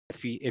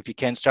if you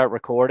can start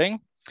recording.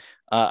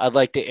 I'd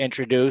like to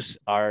introduce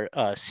our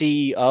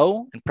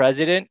CEO and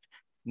president,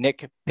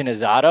 Nick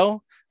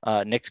Pinizzato.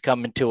 Nick's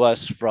coming to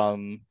us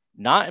from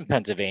not in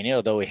Pennsylvania,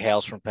 although he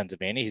hails from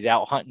Pennsylvania. He's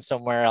out hunting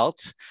somewhere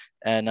else.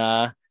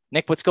 And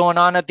Nick, what's going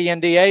on at the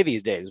NDA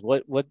these days?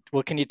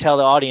 What can you tell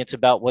the audience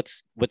about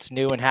what's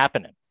new and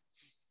happening?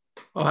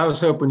 Well, I was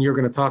hoping you were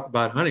going to talk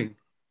about hunting.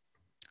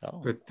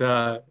 Oh.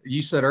 But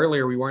you said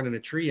earlier we weren't in a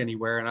tree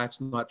anywhere, and that's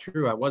not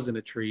true. I was in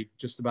a tree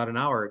just about an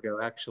hour ago,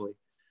 actually.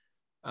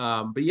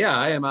 But yeah,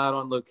 I am out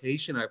on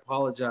location. I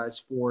apologize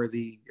for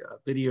the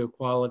video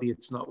quality.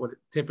 It's not what it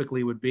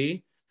typically would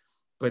be,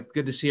 but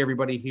good to see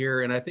everybody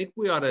here. And I think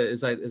we ought to,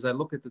 as I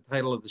look at the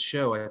title of the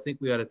show, I think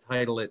we ought to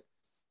title it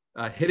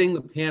 "Hitting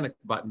the Panic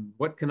Button.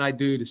 What can I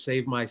do to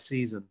save my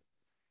season?"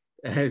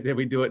 That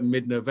we do it in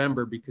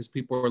mid-November because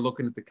people are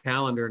looking at the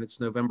calendar and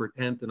it's November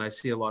 10th, and I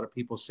see a lot of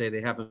people say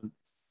they haven't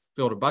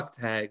filled a buck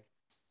tag.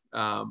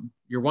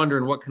 You're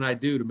wondering what can I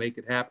do to make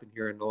it happen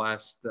here in the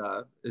last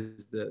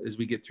as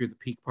we get through the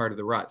peak part of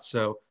the rut.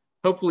 So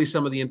hopefully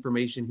some of the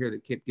information here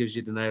that Kip gives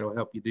you tonight will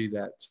help you do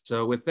that.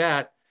 So with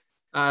that,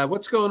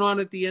 what's going on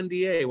at the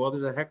NDA? Well,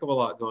 there's a heck of a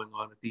lot going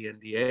on at the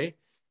NDA.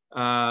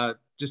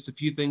 Just a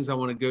few things I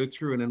want to go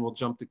through and then we'll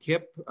jump to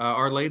Kip.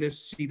 Our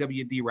latest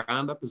CWD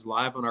roundup is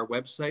live on our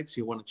website, so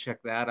you'll want to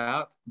check that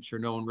out. I'm sure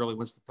no one really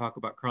wants to talk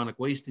about chronic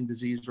wasting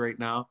disease right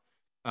now,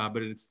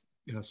 but it's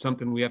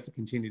something we have to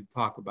continue to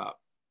talk about.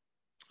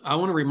 I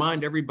want to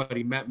remind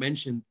everybody, Matt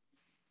mentioned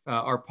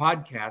our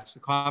podcast, the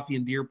Coffee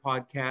and Deer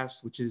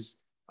podcast, which is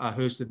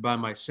hosted by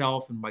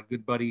myself and my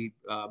good buddy,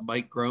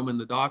 Mike Groman,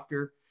 the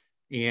doctor,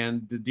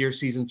 and the Deer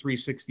Season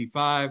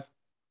 365,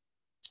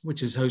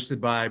 which is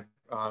hosted by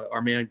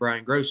our man,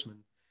 Brian Grossman.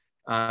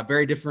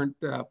 Very different,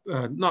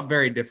 not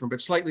very different,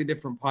 but slightly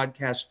different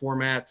podcast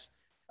formats.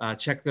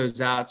 Check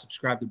those out.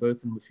 Subscribe to both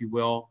of them if you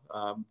will.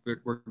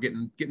 We're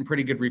getting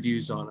pretty good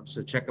reviews on them,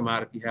 so check them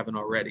out if you haven't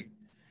already.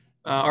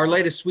 Our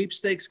latest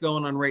sweepstakes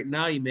going on right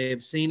now, you may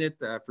have seen it,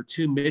 for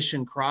 2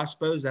 Mission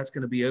crossbows. That's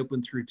going to be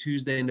open through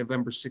Tuesday,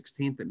 November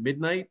 16th at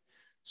midnight.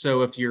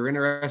 So if you're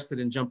interested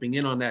in jumping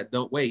in on that,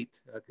 don't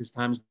wait because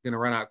time's going to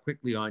run out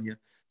quickly on you.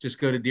 Just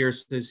go to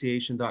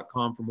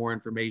deerassociation.com for more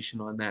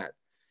information on that.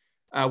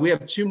 We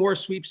have 2 more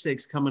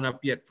sweepstakes coming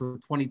up yet for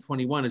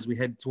 2021 as we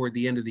head toward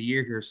the end of the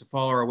year here. So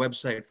follow our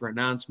website for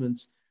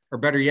announcements, or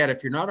better yet,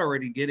 if you're not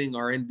already getting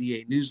our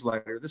NDA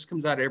newsletter, this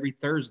comes out every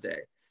Thursday.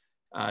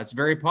 It's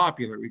very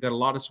popular. We've got a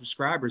lot of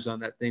subscribers on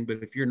that thing,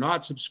 but if you're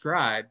not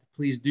subscribed,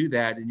 please do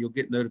that and you'll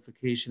get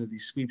notification of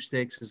these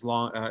sweepstakes as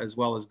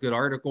well as good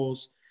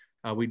articles.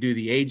 We do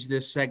the Age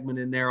This segment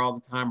in there all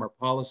the time, our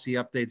policy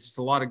updates. It's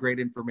a lot of great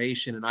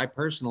information, and I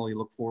personally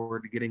look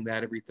forward to getting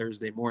that every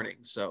Thursday morning.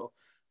 So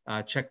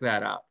check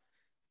that out.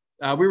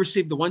 We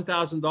received the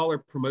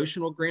 $1,000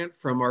 promotional grant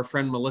from our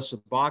friend Melissa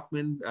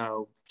Bachman.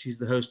 She's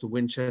the host of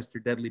Winchester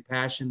Deadly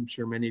Passion. I'm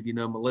sure many of you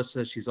know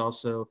Melissa. She's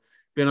also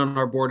been on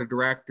our board of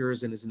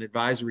directors and is an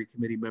advisory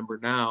committee member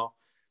now.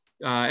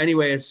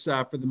 Anyway, it's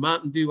for the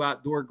Mountain Dew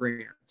Outdoor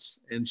Grants.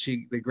 And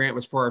the grant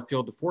was for our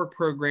Field to Fork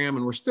program,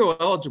 and we're still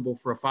eligible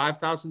for a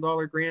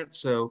 $5,000 grant.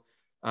 So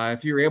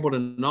if you're able to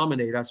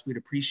nominate us, we'd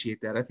appreciate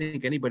that. I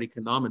think anybody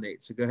can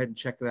nominate. So go ahead and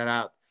check that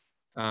out,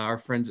 our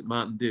friends at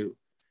Mountain Dew.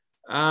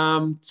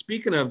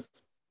 Speaking of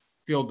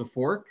Field to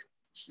Fork,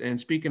 and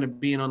speaking of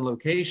being on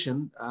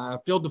location,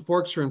 Field to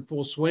Forks are in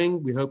full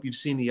swing. We hope you've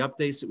seen the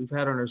updates that we've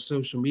had on our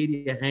social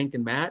media. Hank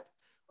and Matt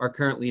are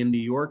currently in New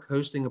York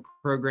hosting a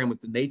program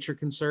with the Nature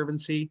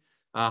Conservancy,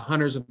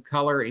 Hunters of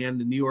Color, and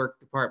the New York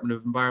Department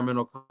of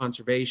Environmental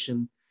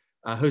Conservation,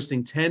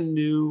 hosting 10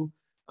 new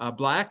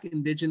Black,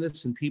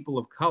 Indigenous, and people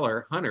of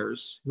color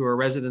hunters who are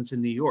residents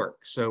in New York.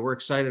 So we're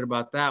excited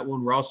about that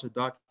one. We're also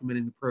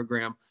documenting the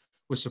program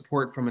with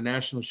support from a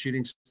National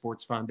Shooting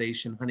Sports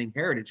Foundation Hunting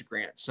Heritage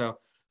Grant. So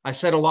I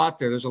said a lot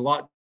there. There's a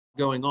lot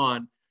going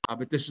on,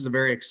 but this is a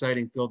very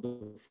exciting Field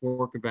to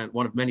Fork event,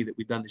 one of many that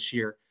we've done this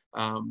year.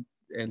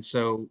 And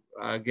so,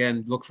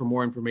 again, look for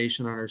more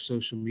information on our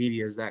social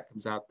media as that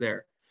comes out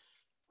there.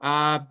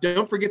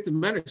 Don't forget the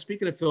men.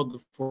 Speaking of Field to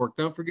Fork,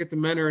 don't forget the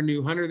men are a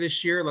new hunter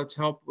this year. Let us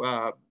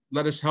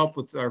help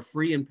with our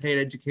free and paid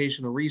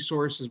educational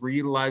resources. We're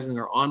utilizing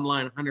our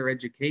online hunter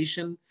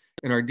education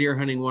and our Deer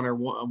Hunting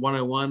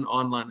 101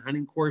 online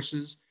hunting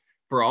courses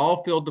for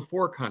all Field to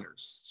Fork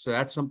hunters. So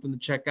that's something to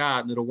check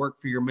out, and it'll work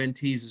for your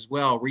mentees as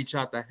well. Reach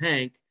out to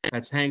Hank.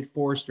 That's Hank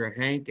Forster,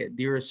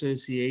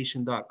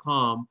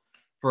 hank@deerassociation.com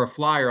for a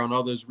flyer on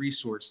all those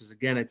resources.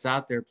 Again, it's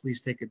out there.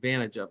 Please take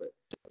advantage of it.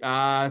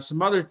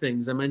 Some other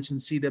things. I mentioned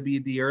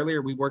CWD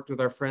earlier. We worked with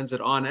our friends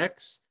at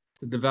OnX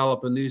to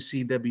develop a new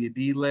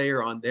CWD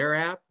layer on their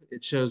app.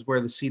 It shows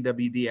where the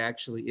CWD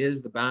actually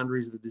is, the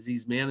boundaries of the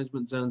disease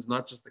management zones,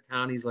 not just the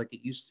counties like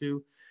it used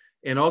to.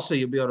 And also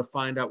you'll be able to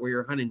find out where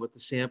you're hunting, what the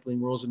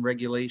sampling rules and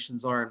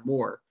regulations are, and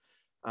more.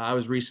 I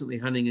was recently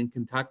hunting in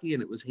Kentucky,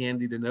 and it was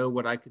handy to know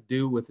what I could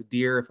do with a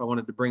deer if I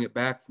wanted to bring it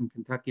back from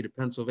Kentucky to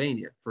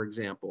Pennsylvania, for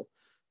example.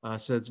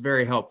 So it's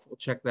very helpful.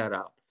 Check that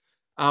out.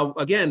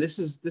 Again, this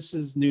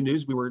is new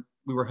news. We were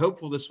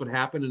hopeful this would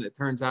happen, and it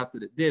turns out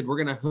that it did.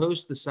 We're going to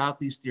host the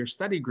Southeast Deer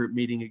Study Group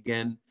meeting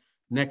again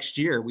next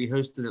year. We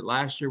hosted it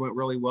last year, went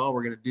really well.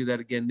 We're going to do that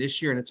again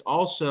this year, and it's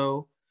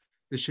also,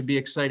 this should be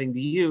exciting to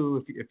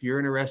you if you're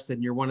interested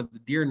and you're one of the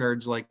deer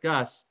nerds like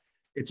us.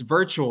 It's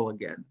virtual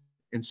again,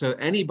 and so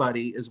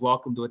anybody is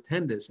welcome to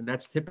attend this, and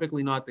that's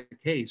typically not the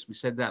case. We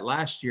said that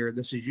last year.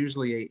 This is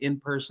usually an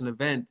in-person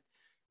event,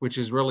 which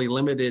is really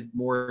limited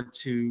more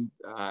to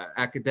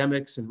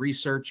academics and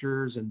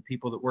researchers and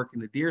people that work in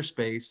the deer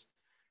space.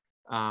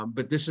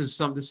 But this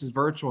is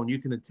virtual and you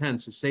can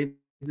attend. So save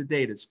the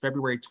date. It's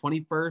February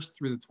 21st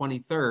through the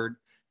 23rd,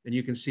 and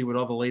you can see what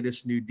all the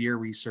latest new deer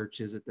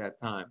research is at that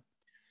time.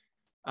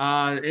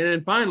 And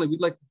then finally,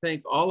 we'd like to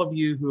thank all of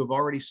you who have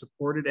already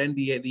supported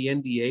NDA, the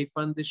NDA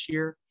fund this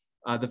year.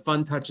 The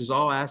fund touches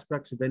all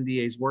aspects of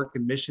NDA's work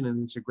and mission,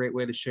 and it's a great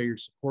way to show your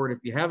support. If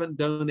you haven't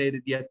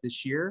donated yet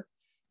this year,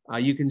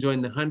 you can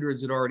join the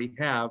hundreds that already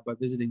have by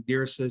visiting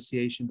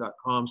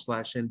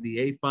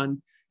deerassociation.com/NDA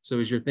fund. So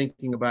as you're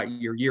thinking about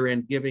your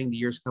year-end giving, the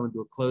year's coming to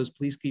a close,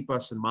 please keep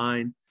us in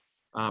mind.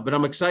 But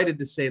I'm excited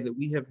to say that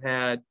we have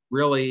had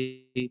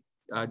really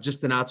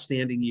just an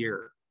outstanding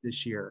year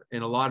this year.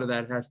 And a lot of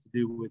that has to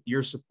do with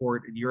your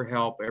support and your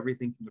help,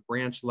 everything from the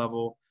branch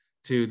level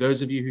to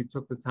those of you who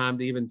took the time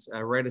to even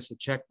write us a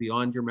check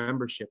beyond your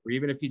membership, or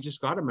even if you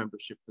just got a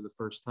membership for the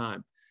first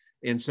time.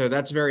 And so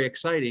that's very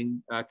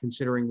exciting,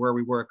 considering where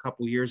we were a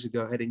couple of years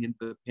ago heading into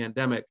the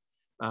pandemic.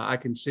 I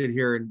can sit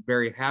here and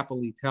very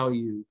happily tell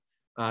you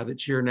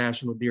that your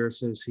National Deer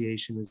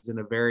Association is in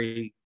a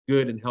very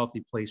good and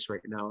healthy place right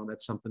now, and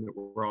that's something that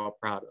we're all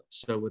proud of.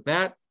 So with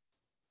that,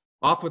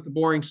 off with the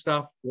boring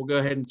stuff. We'll go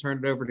ahead and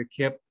turn it over to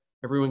Kip.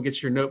 Everyone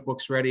gets your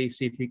notebooks ready.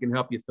 See if he can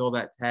help you fill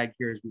that tag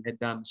here as we head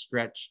down the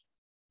stretch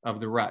of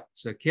the rut.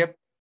 So Kip,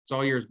 it's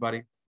all yours,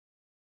 buddy.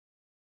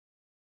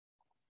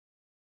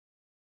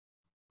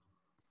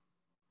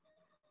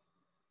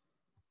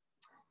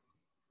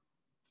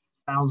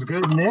 Sounds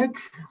good, Nick.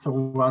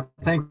 So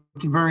thank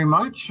you very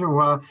much.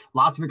 So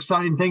lots of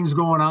exciting things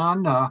going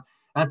on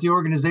at the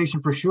organization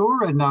for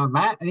sure. And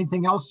Matt,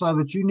 anything else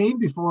that you need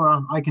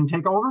before I can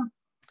take over?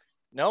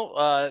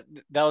 No,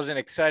 that was an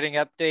exciting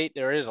update.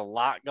 There is a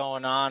lot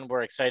going on.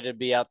 We're excited to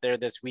be out there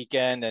this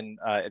weekend, and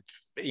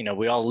it's, you know,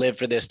 we all live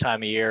for this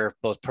time of year,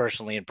 both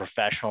personally and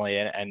professionally,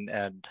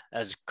 and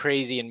as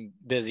crazy and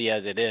busy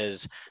as it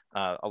is,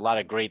 a lot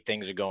of great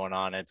things are going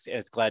on.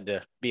 It's glad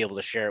to be able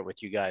to share it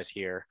with you guys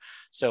here.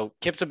 So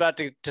Kip's about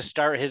to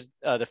start his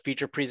the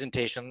feature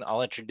presentation.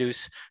 I'll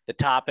introduce the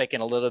topic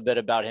and a little bit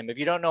about him. If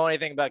you don't know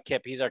anything about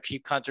Kip, he's our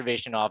Chief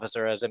Conservation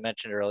Officer, as I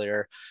mentioned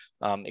earlier.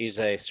 He's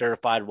a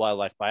certified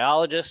wildlife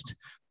biologist.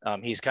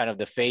 He's kind of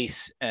the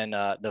face and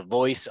the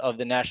voice of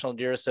the National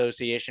Deer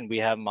Association. We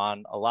have him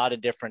on a lot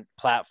of different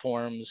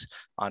platforms,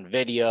 on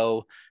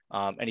video,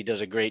 and he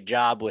does a great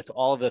job with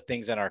all of the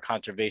things in our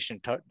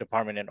conservation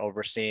department and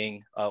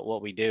overseeing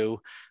what we do.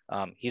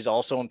 He's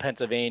also in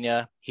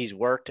Pennsylvania. He's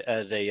worked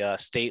as a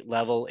state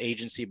level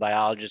agency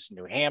biologist in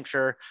New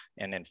Hampshire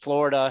and in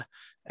Florida.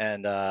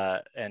 And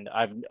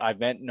I've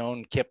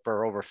known Kip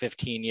for over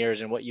 15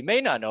 years. And what you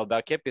may not know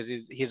about Kip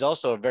is he's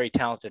also a very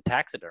talented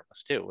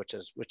taxidermist too, which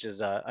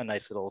is a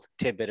nice little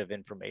tidbit of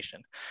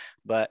information.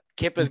 But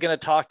Kip is going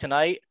to talk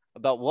tonight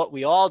about what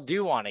we all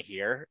do want to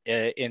hear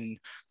in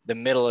the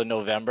middle of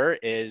November,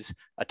 is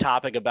a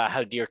topic about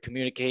how deer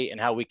communicate and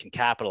how we can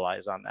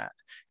capitalize on that.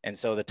 And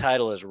so the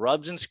title is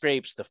Rubs and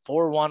Scrapes, the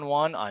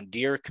 411 on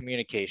deer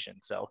communication.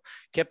 So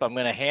Kip, I'm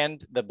going to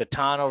hand the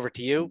baton over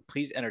to you.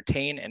 Please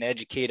entertain and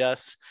educate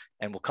us,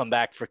 and we'll come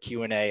back for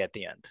Q&A at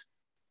the end.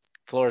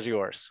 Floor is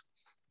yours.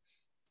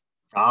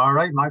 All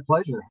right, my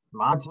pleasure.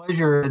 My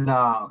pleasure. And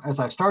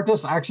as I start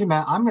this, actually,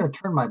 Matt, I'm going to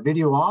turn my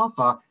video off.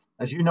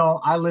 As you know,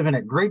 I live in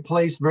a great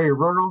place, very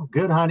rural,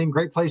 good hunting,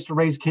 great place to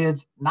raise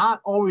kids, not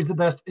always the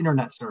best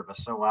internet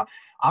service. So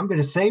I'm going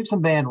to save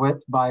some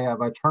bandwidth by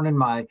turning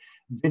my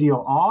video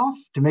off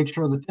to make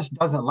sure that this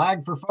doesn't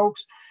lag for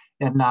folks.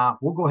 And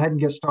we'll go ahead and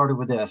get started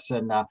with this.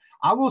 And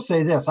I will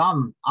say this,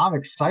 I'm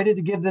excited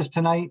to give this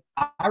tonight.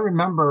 I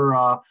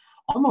remember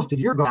almost a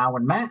year ago now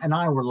when Matt and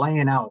I were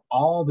laying out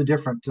all the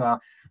different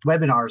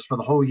webinars for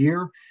the whole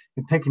year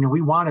and picking, and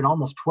we wanted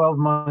almost 12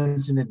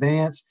 months in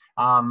advance.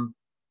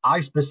 I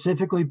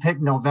specifically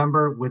picked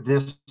November with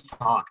this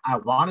talk. I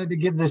wanted to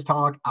give this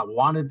talk. I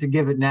wanted to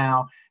give it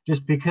now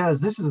just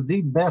because this is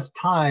the best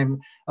time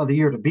of the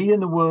year to be in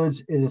the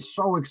woods. It is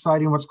so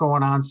exciting what's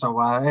going on. So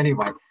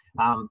anyway,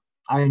 I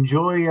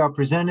enjoy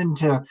presenting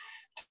to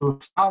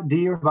about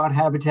deer, about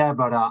habitat,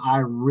 but I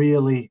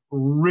really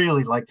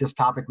like this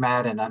topic,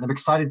 Matt, and I'm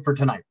excited for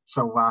tonight.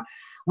 So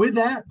with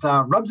that,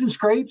 rubs and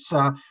scrapes,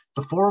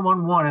 the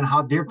 411 and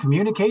how deer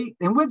communicate.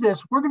 And with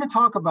this, we're going to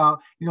talk about,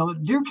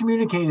 deer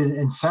communicated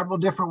in several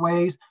different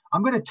ways.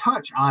 I'm going to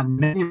touch on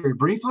many very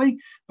briefly,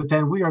 but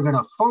then we are going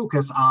to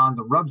focus on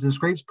the rubs and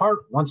scrapes part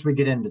once we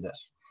get into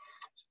this.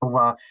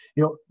 So,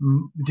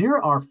 deer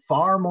are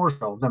far more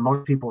so than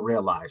most people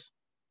realize.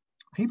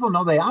 people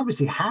know they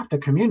obviously have to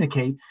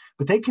communicate,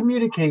 but they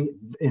communicate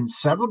in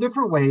several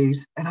different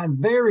ways and on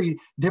very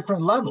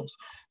different levels.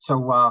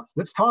 So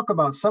let's talk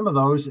about some of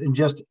those, and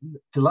just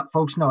to let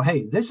folks know,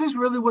 hey, this is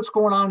really what's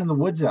going on in the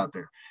woods out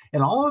there.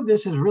 And all of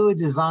this is really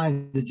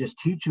designed to just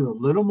teach you a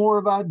little more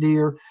about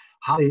deer,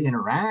 how they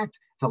interact,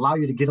 to allow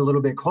you to get a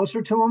little bit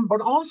closer to them,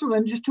 but also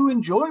then just to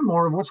enjoy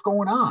more of what's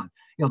going on.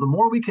 You know, the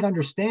more we can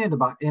understand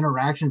about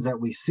interactions that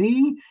we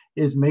see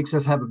makes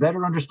us have a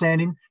better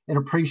understanding and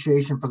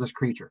appreciation for this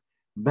creature.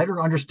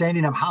 Better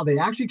understanding of how they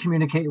actually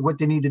communicate what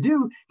they need to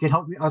do can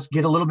help us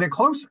get a little bit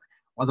closer,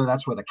 whether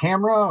that's with a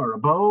camera or a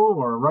bow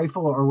or a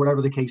rifle or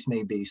whatever the case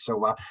may be.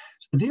 So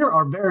deer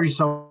are very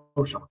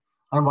social.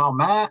 And while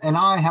Matt and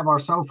I have our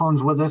cell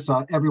phones with us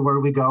everywhere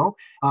we go,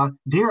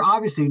 deer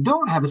obviously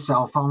don't have a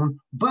cell phone,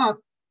 but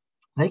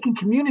they can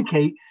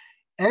communicate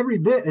every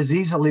bit as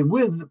easily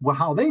with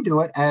how they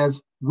do it as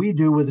we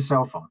do with a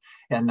cell phone.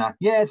 And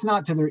yeah, it's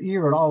not to their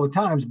ear at all the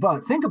times,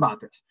 but think about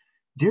this.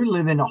 Deer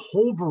live in a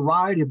whole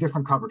variety of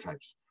different cover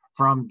types,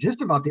 from just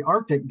about the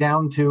Arctic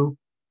down to,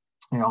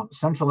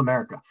 Central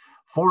America,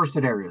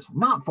 forested areas,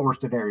 not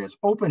forested areas,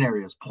 open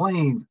areas,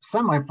 plains,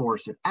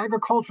 semi-forested,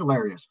 agricultural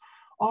areas,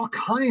 all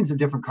kinds of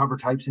different cover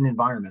types and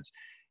environments.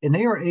 And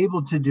they are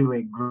able to do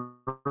a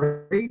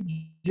great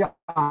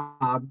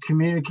job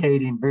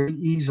communicating very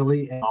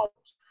easily in all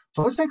those.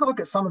 So let's take a look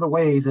at some of the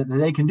ways that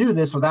they can do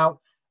this without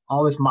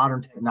all this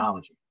modern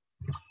technology.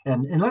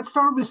 And let's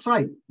start with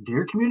sight.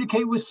 Deer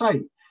communicate with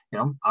sight.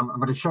 I'm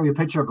going to show you a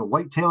picture of a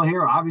whitetail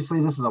here. Obviously,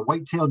 this is a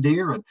whitetail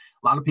deer, and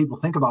a lot of people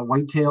think about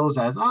whitetails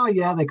as, oh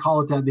yeah, they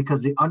call it that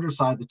because the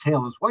underside of the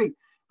tail is white.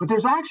 But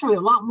there's actually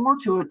a lot more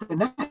to it than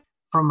that.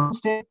 From a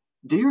standpoint,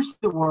 deer see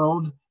the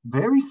world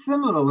very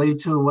similarly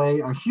to the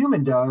way a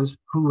human does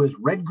who is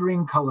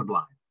red-green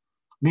colorblind,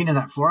 meaning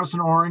that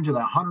fluorescent orange or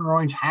that hunter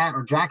orange hat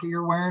or jacket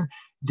you're wearing,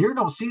 deer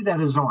don't see that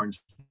as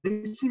orange.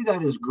 They see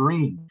that as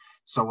green.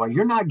 So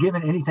you're not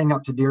giving anything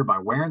up to deer by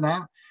wearing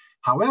that.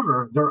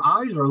 However, their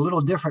eyes are a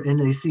little different, and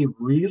they see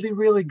really,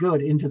 really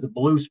good into the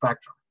blue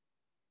spectrum,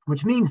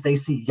 which means they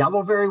see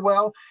yellow very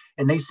well,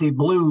 and they see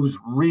blues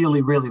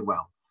really, really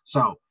well.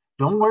 So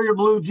don't wear your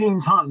blue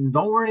jeans hunting.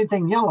 Don't wear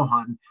anything yellow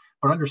hunting,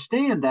 but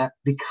understand that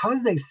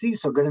because they see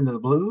so good into the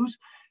blues,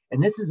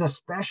 and this is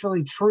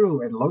especially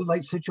true in low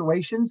light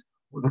situations,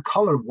 where the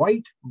color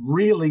white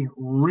really,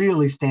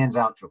 really stands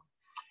out to them.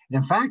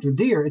 And in fact, with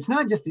deer, it's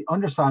not just the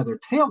underside of their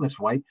tail that's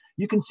white.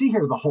 You can see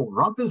here the whole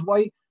rump is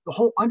white. The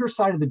whole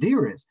underside of the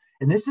deer is.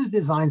 And this is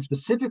designed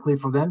specifically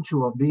for them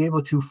to be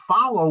able to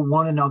follow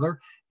one another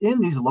in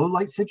these low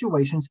light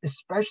situations,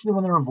 especially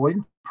when they're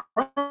avoiding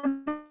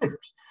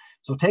predators.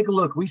 So take a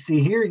look. We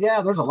see here,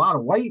 yeah, there's a lot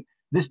of white.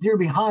 This deer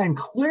behind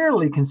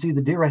clearly can see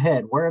the deer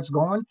ahead, where it's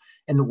going.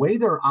 And the way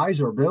their eyes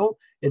are built,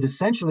 it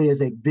essentially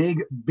is a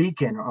big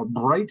beacon, a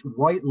bright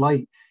white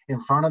light in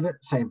front of it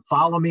saying,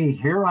 follow me,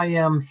 here I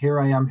am, here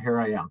I am,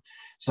 here I am.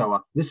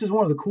 So this is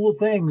one of the cool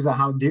things of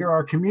how deer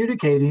are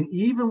communicating,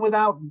 even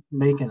without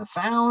making a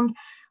sound,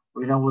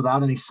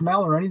 without any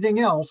smell or anything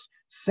else,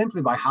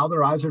 simply by how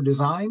their eyes are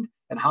designed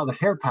and how the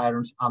hair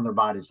patterns on their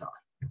bodies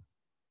are.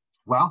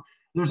 Well,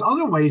 there's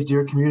other ways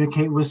deer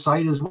communicate with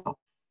sight as well.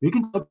 We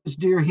can look at this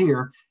deer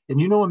here, and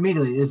you know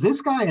immediately, is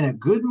this guy in a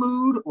good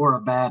mood or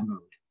a bad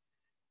mood?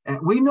 And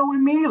we know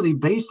immediately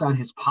based on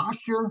his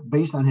posture,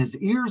 based on his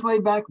ears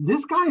laid back,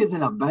 this guy is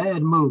in a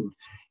bad mood.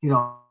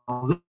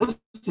 This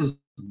is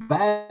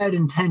bad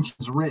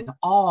intentions written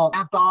all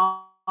wrapped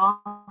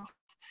off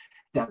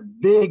that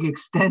big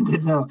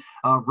extended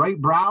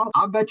right brow.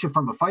 I bet you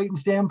from a fighting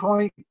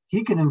standpoint,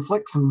 he can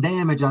inflict some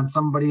damage on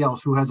somebody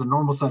else who has a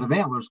normal set of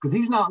antlers because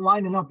he's not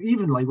lining up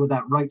evenly with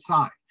that right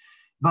side.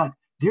 But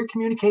deer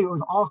communicate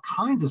with all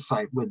kinds of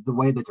sight with the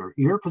way that their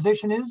ear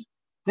position is.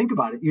 Think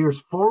about it.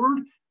 Ears forward,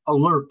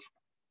 alert.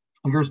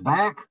 Ears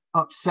back,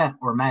 upset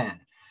or mad.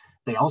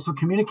 They also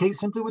communicate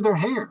simply with their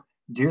hair.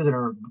 Deer that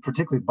are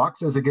particularly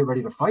bucks as they get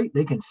ready to fight,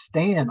 they can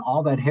stand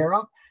all that hair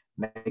up,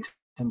 makes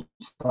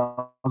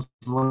themselves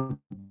look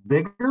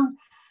bigger.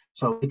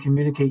 So they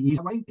communicate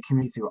easily. They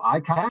communicate through eye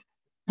contact,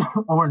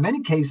 or in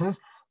many cases,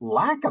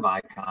 lack of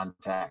eye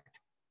contact.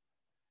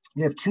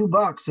 You have two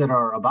bucks that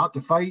are about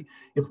to fight.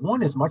 If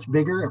one is much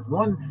bigger, if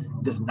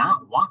one does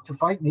not want to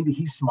fight, maybe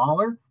he's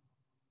smaller.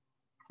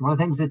 One of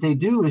the things that they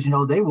do is,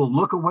 they will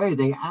look away.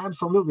 They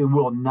absolutely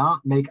will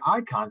not make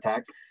eye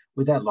contact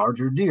with that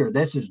larger deer.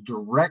 This is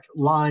direct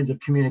lines of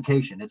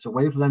communication. It's a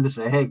way for them to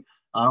say, hey,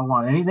 I don't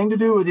want anything to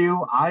do with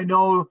you. I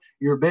know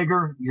you're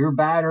bigger, you're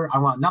badder. I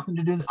want nothing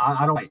to do with this.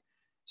 I don't fight.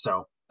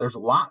 So there's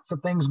lots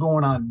of things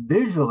going on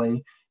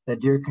visually that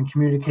deer can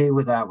communicate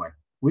with that way.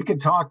 We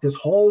could talk this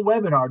whole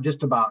webinar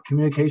just about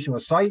communication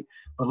with sight,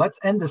 but let's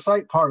end the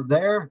sight part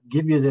there,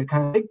 give you the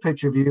kind of big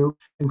picture view,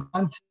 and go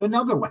on to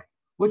another way,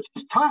 which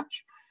is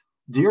touch.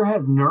 Deer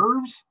have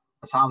nerves.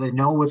 That's how they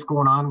know what's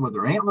going on with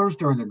their antlers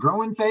during the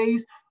growing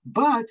phase,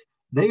 but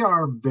they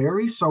are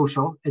very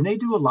social and they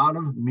do a lot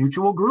of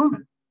mutual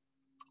grooming.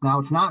 Now,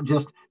 it's not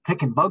just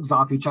picking bugs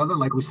off each other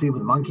like we see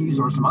with monkeys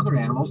or some other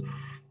animals.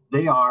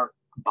 They are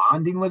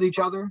bonding with each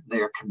other. They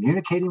are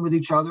communicating with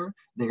each other.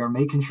 They are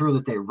making sure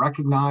that they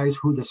recognize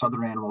who this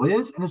other animal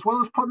is, and as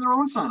well as putting their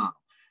own scent on them.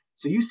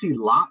 So you see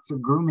lots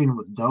of grooming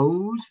with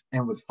does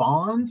and with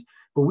fawns,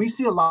 but we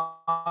see a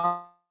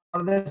lot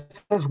of this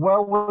as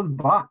well with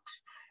bucks.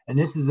 And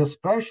this is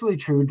especially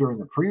true during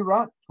the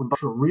pre-rut when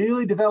bucks are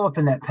really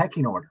developing that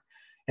pecking order.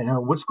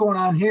 And what's going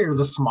on here,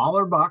 the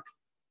smaller buck,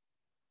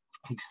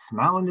 he's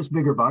smelling this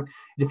bigger buck.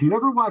 And if you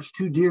ever watch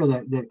two deer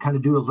that kind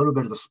of do a little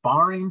bit of the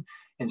sparring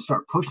and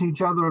start pushing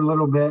each other a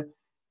little bit,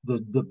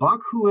 the buck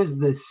who is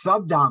the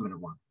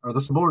subdominant one, or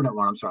the subordinate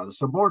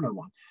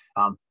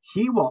one,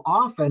 he will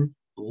often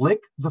lick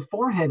the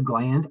forehead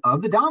gland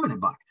of the dominant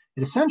buck.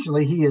 And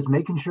essentially, he is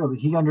making sure that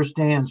he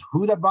understands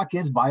who that buck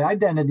is by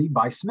identity,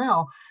 by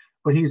smell,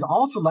 but he's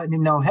also letting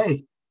him know,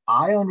 hey,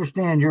 I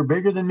understand you're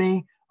bigger than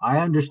me. I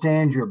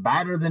understand you're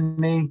badder than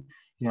me.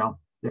 You know,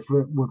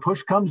 when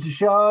push comes to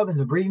shove and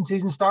the breeding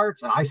season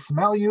starts and I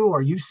smell you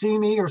or you see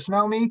me or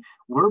smell me,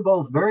 we're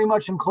both very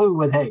much in clue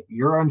with, hey,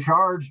 you're in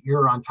charge,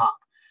 you're on top.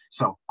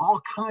 So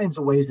all kinds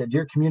of ways that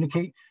deer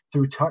communicate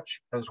through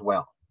touch as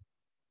well.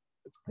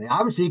 They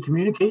obviously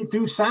communicate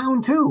through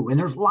sound too, and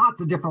there's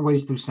lots of different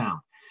ways through sound.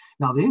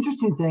 Now, the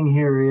interesting thing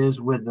here is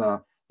with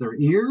their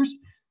ears,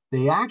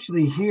 they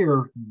actually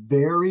hear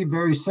very,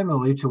 very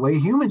similarly to the way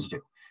humans do.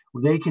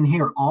 They can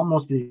hear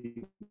almost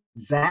the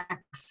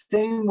exact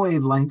same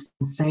wavelengths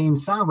and same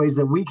sound waves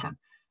that we can.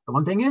 The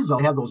one thing is,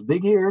 they have those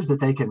big ears that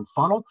they can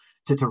funnel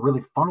to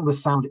really funnel the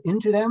sound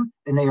into them,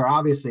 and they are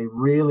obviously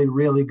really,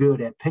 really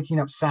good at picking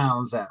up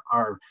sounds that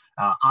are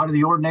out of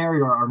the ordinary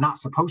or are not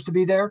supposed to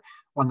be there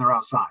when they're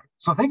outside.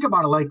 So think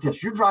about it like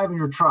this. You're driving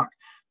your truck.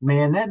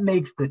 Man, that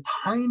makes the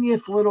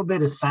tiniest little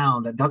bit of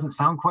sound that doesn't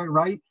sound quite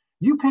right.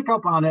 You pick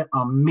up on it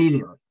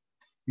immediately.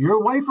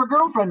 Your wife or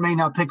girlfriend may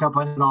not pick up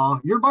on it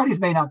all. Your buddies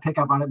may not pick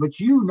up on it, but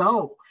you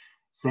know.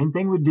 Same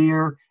thing with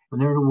deer when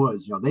they're in the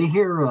woods. You know, they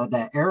hear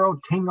that arrow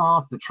ting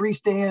off the tree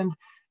stand.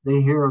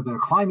 They hear the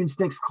climbing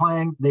sticks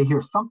clang. They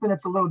hear something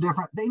that's a little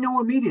different. They know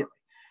immediately.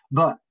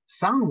 But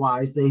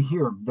sound-wise, they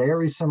hear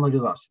very similar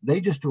to us. They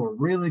just do a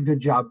really good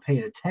job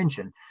paying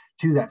attention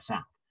to that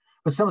sound.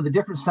 But some of the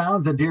different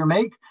sounds that deer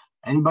make,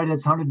 anybody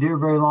that's hunted deer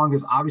very long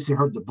has obviously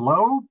heard the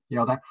blow, you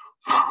know, that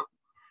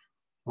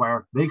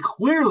where they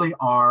clearly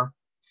are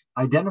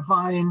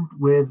identifying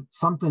with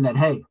something that,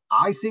 hey,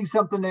 I see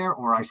something there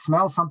or I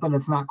smell something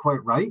that's not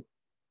quite right.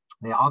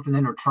 They often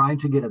then are trying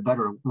to get a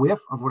better whiff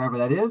of whatever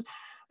that is.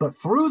 But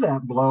through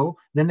that blow,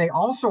 then they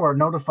also are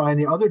notifying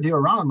the other deer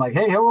around them like,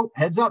 hey, ho,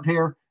 heads up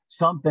here,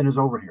 something is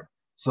over here.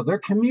 So they're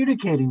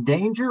communicating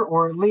danger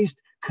or at least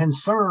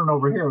concern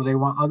over here. They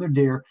want other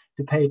deer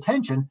to pay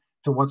attention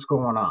to what's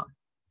going on.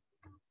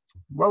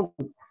 Whoa,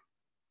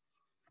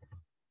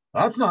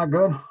 that's not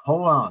good.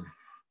 Hold on.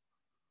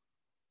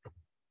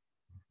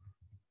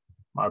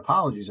 My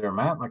apologies there,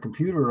 Matt. My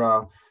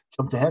computer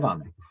jumped ahead on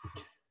me.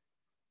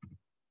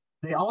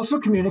 They also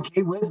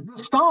communicate with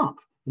the stomp.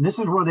 And this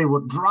is where they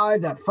will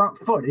drive that front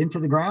foot into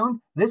the ground.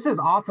 This is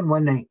often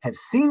when they have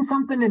seen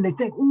something and they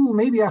think, ooh,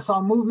 maybe I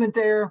saw movement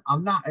there.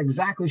 I'm not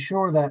exactly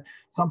sure that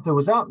something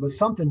was up, but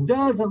something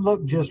doesn't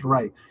look just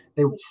right.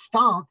 They will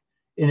stomp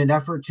in an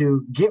effort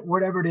to get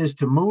whatever it is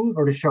to move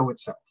or to show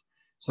itself.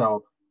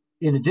 So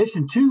in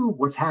addition to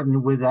what's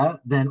happening with that,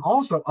 then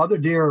also other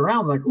deer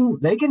around like, ooh,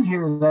 they can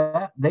hear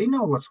that. They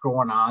know what's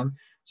going on.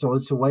 So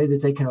it's a way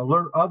that they can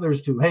alert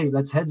others to, hey,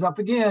 let's heads up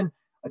again.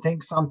 I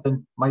think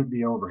something might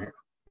be over here.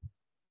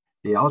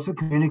 They also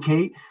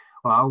communicate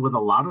with a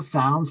lot of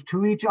sounds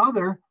to each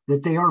other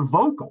that they are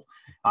vocal.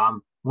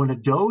 When a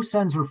doe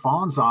sends her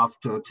fawns off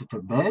to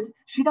bed,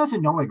 she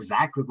doesn't know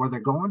exactly where they're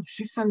going.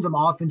 She sends them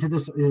off into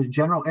this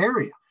general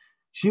area.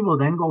 She will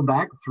then go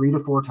back 3 to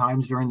 4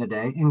 times during the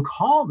day and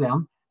call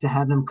them to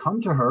have them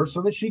come to her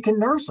so that she can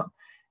nurse them.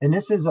 And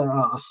this is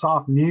a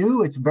soft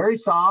mew. It's very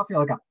soft, you know,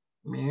 like a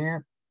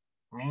meow,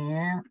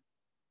 meow,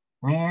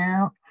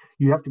 meow.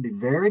 You have to be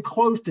very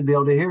close to be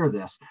able to hear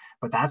this,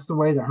 but that's the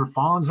way that her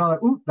fawns are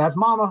like, ooh, that's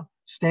mama.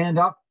 Stand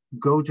up,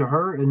 go to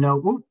her and know,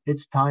 ooh,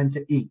 it's time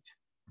to eat.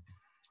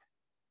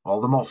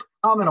 Well, the most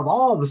common of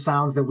all the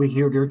sounds that we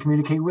hear deer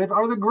communicate with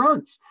are the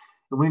grunts.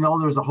 And we know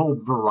there's a whole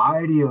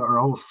variety or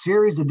a whole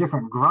series of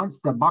different grunts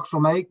that bucks will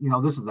make. You know,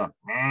 this is the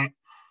meh,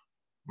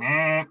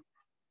 meh,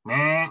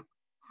 meh.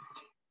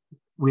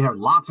 We have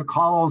lots of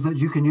calls that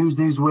you can use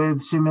these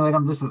with, simulate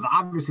them. This is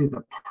obviously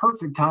the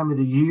perfect time of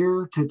the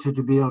year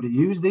to be able to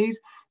use these.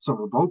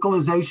 So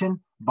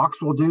vocalization,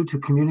 bucks will do to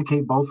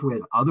communicate both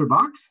with other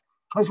bucks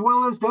as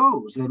well as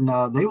does. And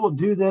they will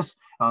do this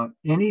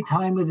any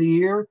time of the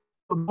year,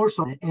 but more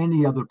so than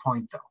any other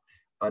point though.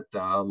 But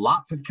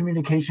lots of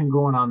communication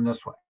going on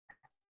this way.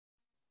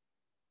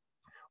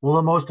 Well,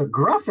 the most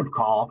aggressive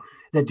call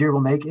that deer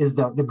will make is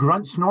the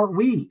grunt, snort,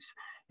 wheeze.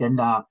 And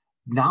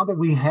now that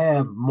we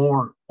have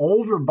more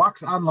older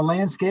bucks on the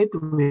landscape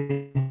than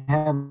we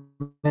have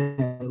in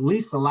at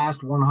least the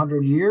last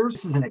 100 years,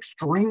 this is an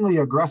extremely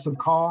aggressive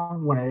call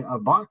when a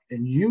buck,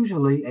 and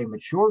usually a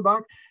mature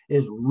buck,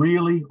 is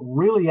really,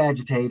 really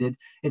agitated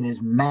and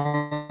is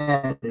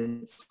mad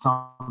at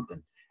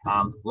something.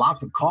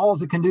 Lots of calls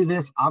that can do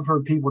this. I've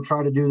heard people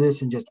try to do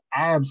this and just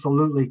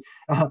absolutely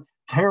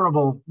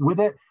terrible with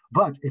it.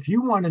 But if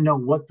you want to know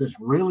what this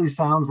really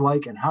sounds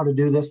like and how to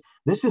do this,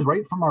 this is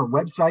right from our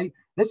website.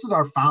 This is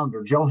our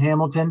founder, Joe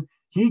Hamilton.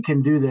 He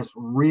can do this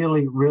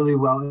really, really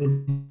well.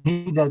 And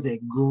he does a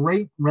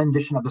great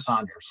rendition of this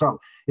on here. So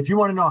if you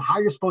want to know how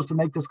you're supposed to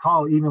make this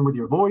call, even with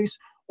your voice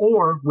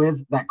or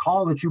with that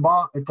call that you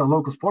bought at the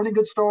local sporting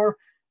goods store,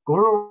 go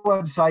to our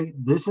website.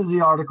 This is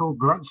the article,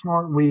 Grunt,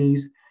 Snort,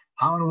 Wheeze,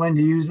 how and when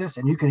to use this.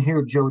 And you can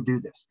hear Joe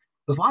do this.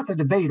 There's lots of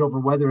debate over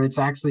whether it's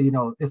actually,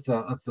 if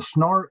the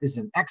snort is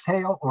an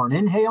exhale or an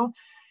inhale.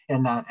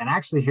 And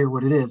actually here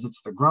what it is,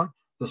 it's the grunt,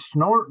 the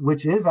snort,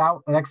 which is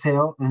out, an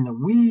exhale, and the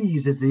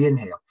wheeze is the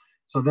inhale.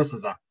 So this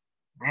is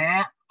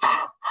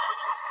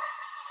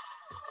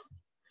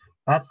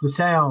that's the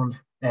sound.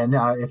 And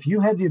if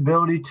you have the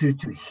ability to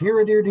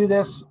hear a deer do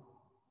this,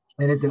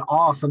 and it's an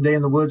awesome day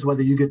in the woods,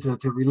 whether you get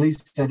to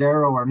release that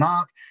arrow or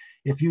not.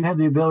 If you have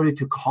the ability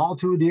to call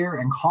to a deer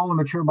and call a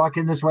mature buck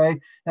in this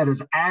way, that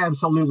is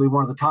absolutely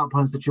one of the top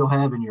hunts that you'll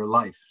have in your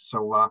life.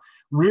 So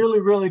really,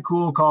 really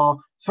cool call.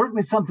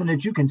 Certainly something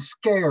that you can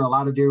scare a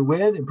lot of deer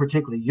with, and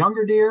particularly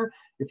younger deer,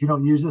 if you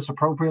don't use this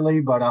appropriately.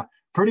 But a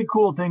pretty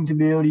cool thing to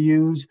be able to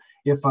use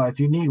if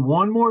you need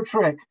one more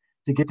trick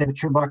to get that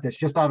mature buck that's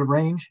just out of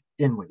range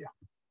in with you.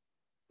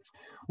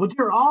 Well,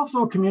 deer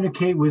also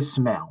communicate with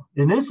smell.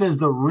 And this is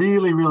the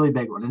really, really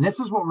big one. And this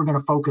is what we're going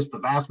to focus the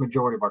vast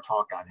majority of our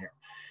talk on here.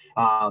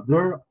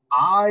 Their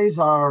eyes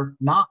are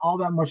not all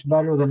that much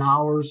better than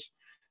ours.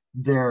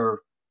 Their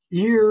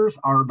ears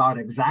are about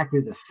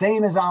exactly the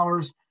same as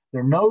ours.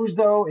 Their nose,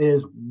 though,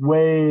 is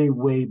way,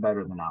 way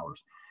better than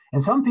ours.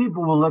 And some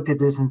people will look at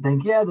this and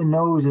think, yeah, the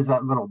nose is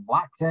that little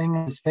black thing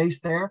in his face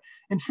there.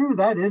 And true,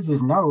 that is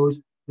his nose,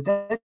 but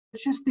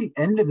that's just the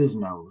end of his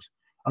nose.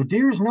 A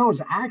deer's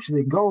nose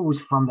actually goes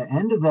from the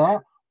end of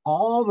that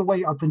all the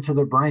way up into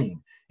the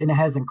brain. And it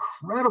has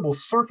incredible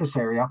surface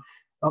area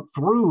up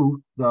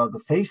through the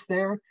face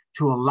there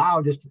to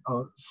allow just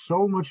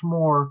so much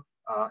more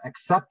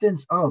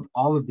acceptance of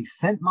all of the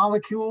scent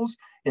molecules.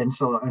 And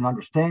so an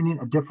understanding,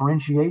 a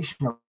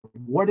differentiation of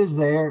what is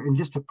there and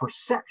just a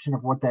perception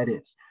of what that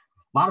is.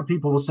 A lot of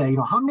people will say,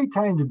 how many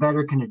times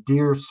better can a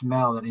deer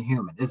smell than a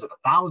human? Is it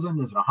 1,000?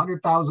 Is it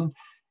 100,000?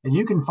 And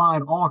you can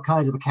find all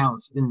kinds of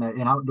accounts in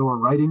outdoor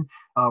writing.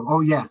 Oh,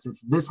 yes,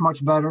 it's this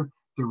much better.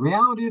 The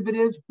reality of it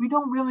is we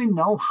don't really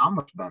know how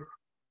much better.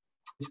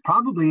 It's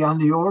probably on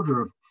the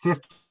order of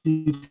 50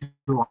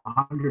 to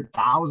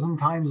 100,000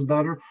 times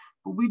better,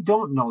 but we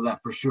don't know that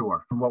for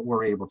sure from what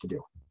we're able to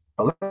do.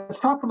 But let's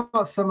talk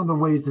about some of the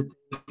ways that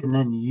you can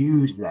then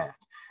use that.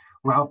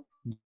 Well,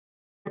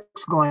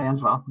 6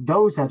 glands. Well,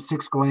 does have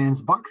 6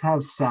 glands, bucks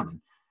have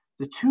 7.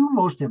 The 2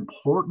 most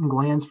important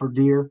glands for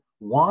deer,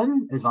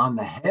 one is on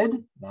the head.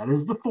 That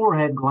is the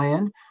forehead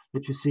gland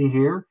that you see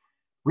here.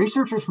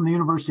 Researchers from the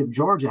University of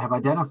Georgia have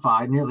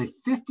identified nearly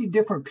 50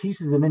 different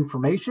pieces of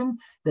information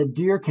that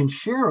deer can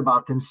share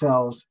about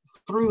themselves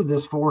through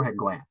this forehead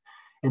gland.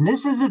 And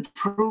this is a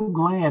true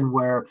gland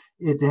where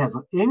it has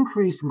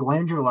increased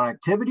glandular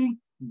activity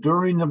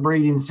during the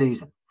breeding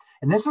season.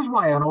 And this is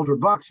why on older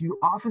bucks, you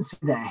often see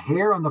that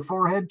hair on the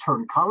forehead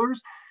turn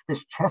colors,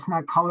 this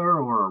chestnut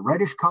color or a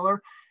reddish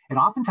color. And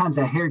oftentimes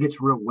that hair gets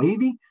real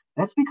wavy.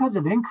 That's because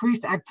of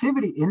increased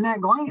activity in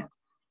that gland.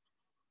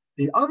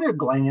 The other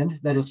gland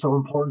that is so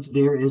important to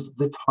deer is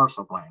the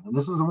tarsal gland. And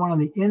this is the one on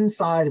the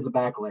inside of the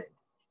back leg.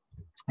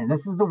 And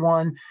this is the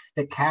one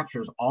that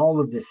captures all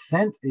of this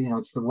scent.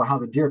 It's how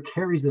the deer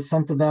carries the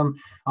scent of them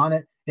on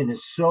it. And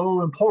is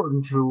so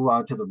important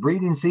to the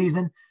breeding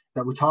season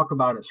that we talk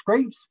about at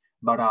Scrapes.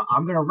 But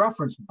I'm going to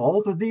reference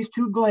both of these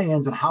 2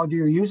 glands and how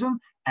deer use them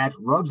at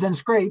Rubs and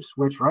Scrapes,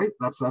 which,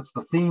 that's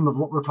the theme of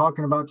what we're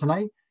talking about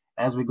tonight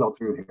as we go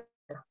through here.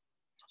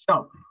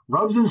 So,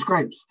 Rubs and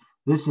Scrapes.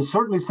 This is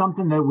certainly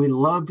something that we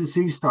love to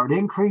see start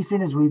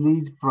increasing as we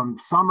lead from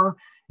summer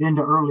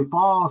into early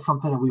fall,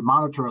 something that we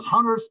monitor as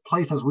hunters,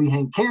 places we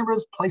hang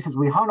cameras, places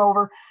we hunt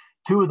over,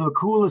 2 of the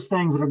coolest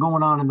things that are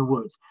going on in the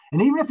woods.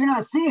 And even if you're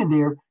not seeing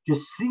deer,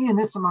 just seeing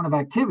this amount of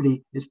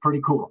activity is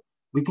pretty cool.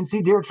 We can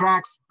see deer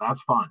tracks,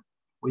 that's fun.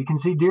 We can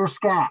see deer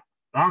scat,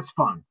 that's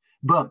fun.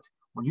 But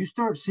when you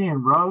start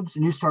seeing rubs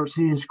and you start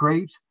seeing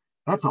scrapes,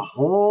 that's a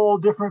whole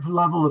different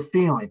level of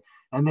feeling.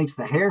 That makes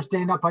the hair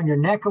stand up on your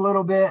neck a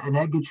little bit, and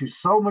that gets you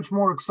so much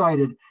more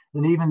excited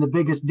than even the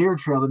biggest deer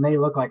trail that may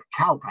look like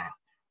a cow path.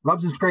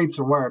 Rubs and scrapes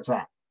are where it's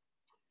at.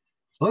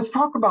 So let's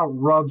talk about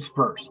rubs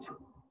first.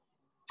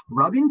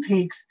 Rubbing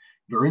peaks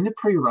during the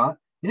pre-rut,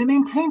 and it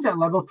maintains that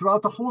level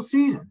throughout the whole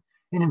season.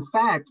 And in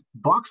fact,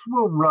 bucks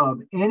will rub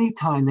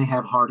anytime they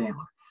have hard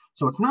antler.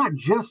 So it's not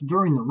just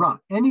during the rut.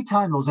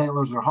 Anytime those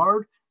antlers are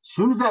hard, as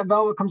soon as that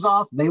velvet comes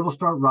off, they will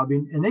start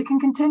rubbing, and they can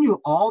continue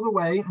all the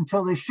way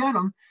until they shed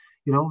them,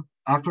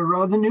 after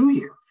the new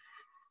year.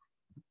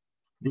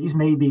 These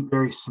may be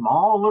very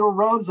small little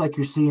rubs like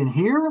you're seeing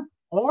here,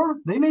 or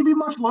they may be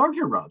much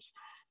larger rubs.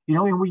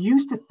 And we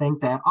used to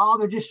think that,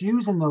 they're just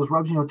using those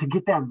rubs, to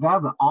get that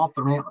velvet off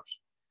their antlers.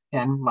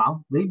 And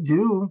well, they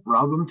do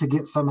rub them to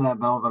get some of that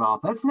velvet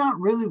off. That's not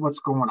really what's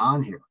going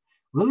on here.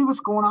 Really what's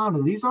going on,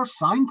 and these are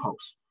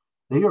signposts.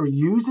 They are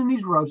using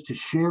these rubs to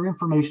share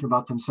information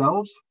about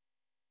themselves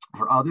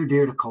for other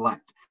deer to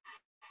collect.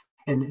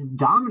 And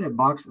dominant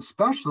bucks,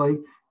 especially,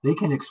 they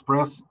can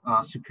express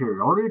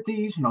superiority at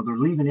these. You know, they're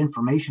leaving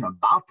information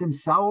about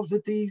themselves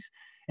at these.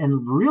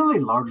 And really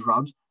large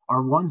rubs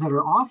are ones that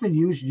are often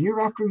used year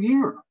after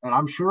year. And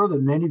I'm sure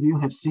that many of you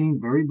have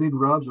seen very big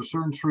rubs or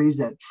certain trees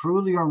that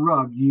truly are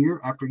rubbed year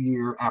after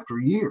year after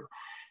year.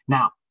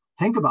 Now,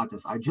 think about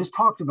this. I just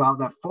talked about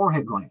that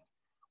forehead gland.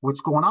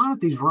 What's going on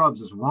with these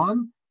rubs is,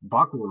 one,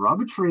 buck will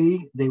rub a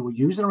tree. They will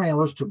use their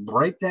antlers to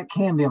break that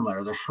cambium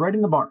layer. They're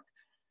shredding the bark.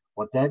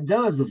 What that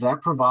does is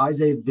that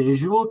provides a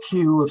visual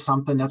cue of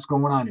something that's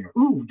going on here.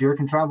 Ooh, deer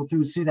can travel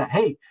through and see that.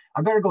 Hey,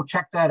 I better go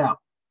check that out.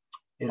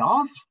 It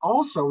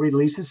also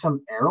releases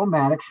some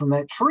aromatics from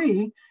that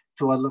tree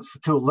to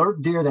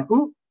alert deer that,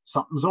 ooh,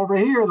 something's over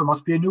here. There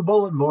must be a new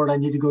bulletin board. I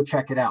need to go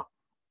check it out.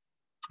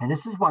 And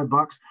this is why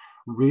bucks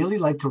really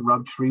like to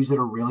rub trees that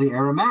are really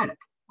aromatic.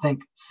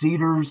 Think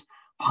cedars,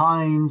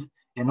 pines,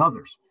 and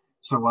others.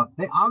 So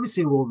they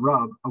obviously will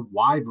rub a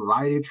wide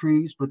variety of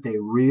trees, but they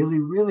really,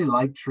 really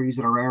like trees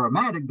that are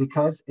aromatic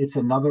because it's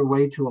another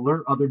way to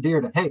alert other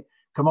deer to, hey,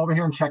 come over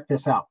here and check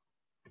this out.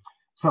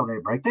 So they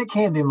break that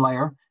cambium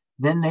layer,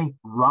 then they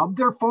rub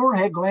their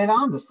forehead gland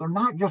on this. They're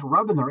not just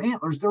rubbing their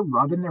antlers, they're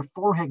rubbing their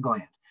forehead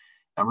gland.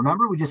 Now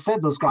remember, we just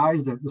said those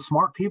guys, the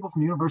smart people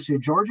from the University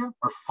of Georgia,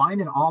 are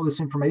finding all this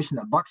information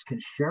that bucks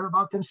can share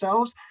about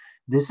themselves.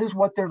 This is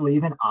what they're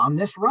leaving on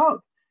this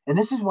rub. And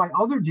this is why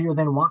other deer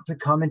then want to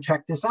come and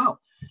check this out.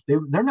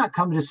 They're not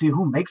coming to see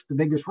who makes the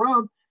biggest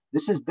rub.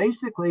 This is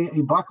basically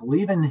a buck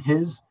leaving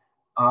his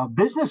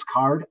business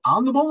card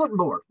on the bulletin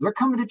board. They're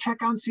coming to check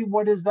out and see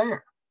what is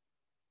there.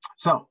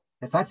 So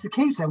if that's the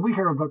case, and we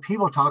hear about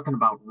people talking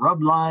about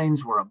rub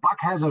lines where a buck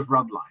has his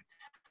rub line,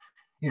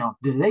 you know,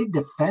 do they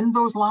defend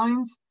those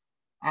lines?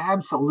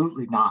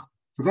 Absolutely not.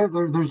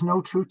 There's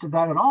no truth to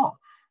that at all.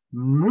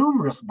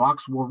 Numerous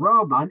bucks will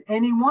rub on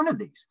any one of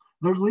these.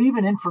 They're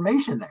leaving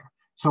information there.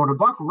 So when a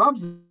buck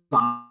rubs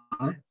on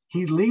it,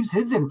 he leaves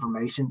his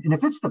information. And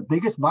if it's the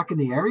biggest buck in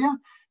the area,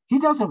 he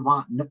doesn't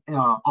want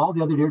all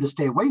the other deer to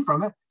stay away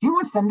from it. He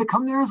wants them to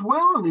come there as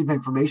well and leave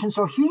information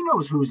so he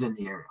knows who's in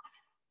the area.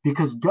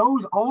 Because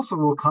does also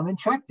will come and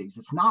check these.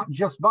 It's not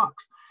just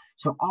bucks.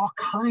 So all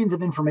kinds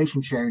of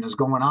information sharing is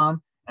going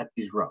on at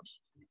these rubs.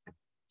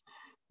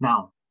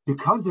 Now,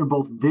 because they're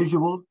both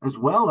visual as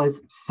well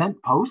as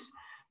scent posts,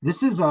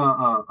 this is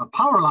a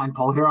power line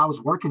pole here. I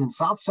was working in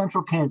South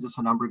Central Kansas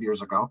a number of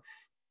years ago.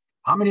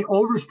 How many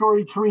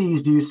overstory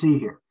trees do you see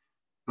here?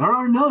 There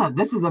are none.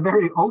 This is a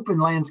very open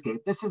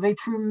landscape. This is a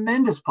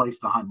tremendous place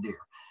to hunt deer.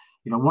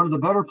 You know, one of the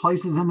better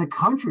places in the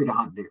country to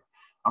hunt deer.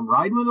 I'm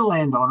riding with a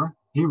landowner.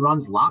 He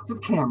runs lots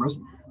of cameras.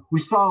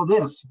 We saw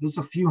this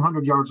a few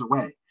hundred yards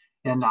away.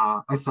 And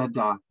I said,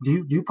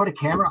 do you put a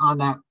camera on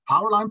that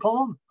power line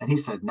pole? And he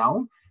said,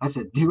 no. I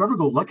said, do you ever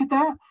go look at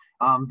that?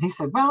 He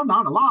said, well,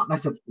 not a lot. And I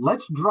said,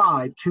 let's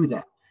drive to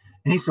that.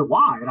 And he said,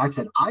 why? And I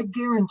said, I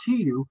guarantee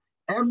you,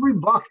 every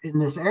buck in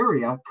this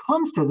area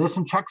comes to this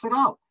and checks it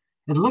out.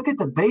 And look at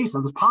the base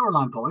of this power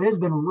line pole. It has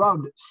been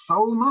rubbed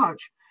so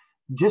much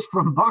just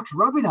from bucks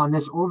rubbing on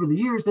this over the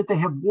years that they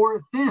have wore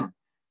it thin.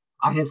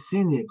 I have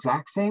seen the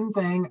exact same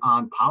thing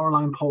on power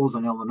line poles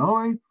in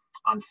Illinois,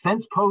 on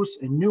fence posts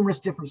in numerous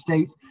different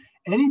states.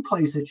 Any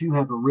place that you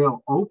have a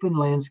real open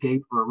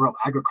landscape or a real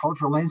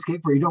agricultural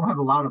landscape where you don't have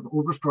a lot of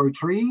overstory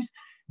trees,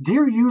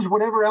 deer use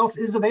whatever else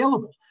is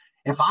available.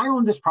 If I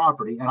owned this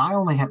property and I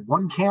only had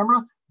one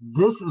camera,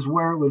 this is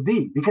where it would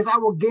be, because I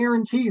will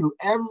guarantee you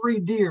every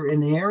deer in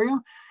the area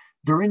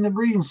during the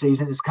breeding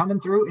season is coming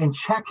through and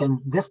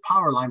checking this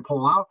power line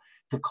pole out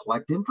to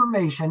collect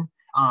information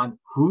on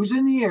who's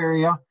in the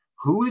area,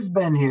 who has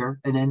been here,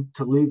 and then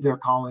to leave their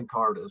calling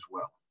card as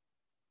well.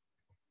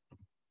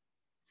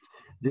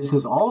 This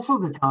is also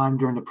the time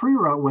during the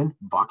pre-rut when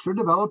bucks are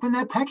developing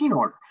that pecking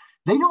order.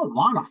 They don't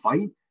want to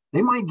fight.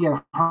 They might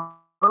get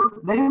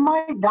hurt. They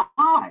might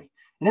die.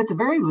 And at the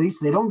very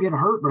least, they don't get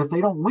hurt, but if they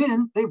don't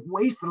win, they've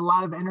wasted a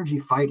lot of energy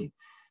fighting.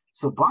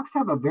 So bucks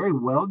have a very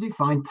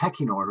well-defined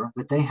pecking order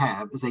that they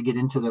have as they get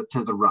into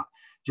the rut,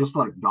 just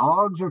like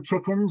dogs or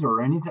chickens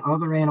or any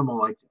other animal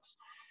like this.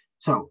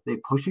 So they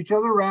push each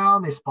other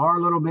around, they spar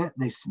a little bit,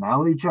 they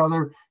smell each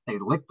other, they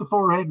lick the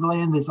forehead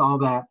gland, this all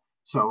that.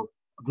 So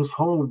this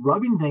whole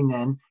rubbing thing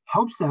then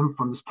helps them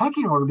from this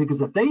pecking order, because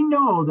if they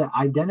know the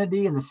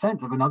identity and the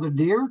scent of another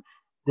deer,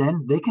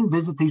 then they can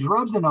visit these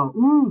rubs and know,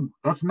 ooh,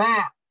 that's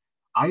Matt.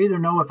 I either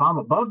know if I'm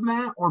above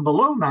Matt or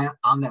below Matt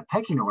on that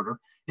pecking order,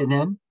 and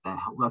then that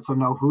lets them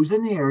know who's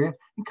in the area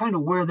and kind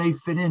of where they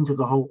fit into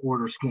the whole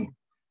order scheme.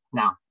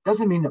 Now,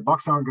 doesn't mean that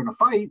bucks aren't going to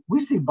fight. We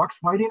see bucks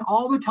fighting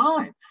all the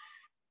time.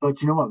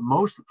 But you know what?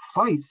 Most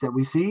fights that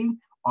we see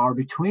are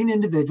between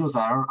individuals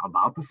that are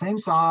about the same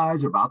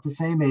size or about the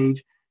same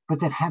age,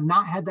 but that have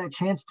not had that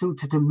chance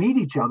to meet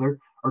each other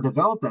or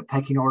develop that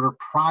pecking order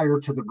prior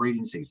to the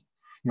breeding season.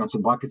 You know, it's a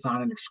buck that's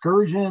on an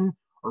excursion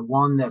or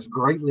one that's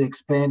greatly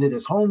expanded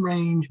his home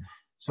range.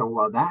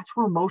 So that's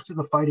where most of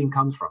the fighting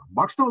comes from.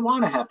 Bucks don't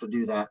want to have to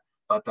do that,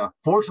 but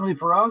fortunately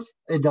for us,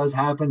 it does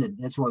happen, and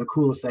it's one of the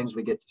coolest things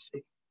we get to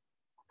see.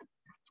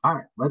 All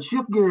right, let's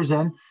shift gears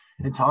then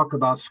and talk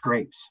about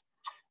scrapes.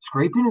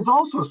 Scraping is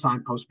also a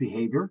signpost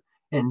behavior,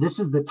 and this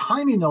is the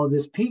timing, though.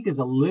 This peak is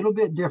a little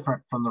bit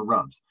different from the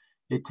rubs.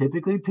 It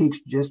typically peaks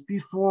just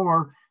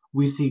before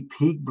we see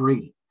peak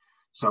breeding.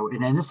 So,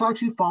 and then this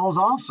actually falls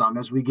off some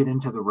as we get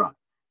into the rut.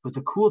 But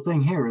the cool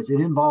thing here is it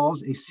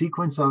involves a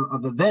sequence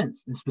of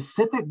events and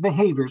specific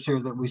behaviors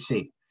here that we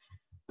see.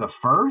 The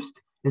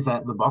first is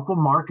that the buck will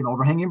mark an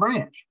overhanging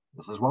branch.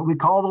 This is what we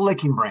call the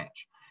licking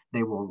branch.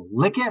 They will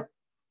lick it,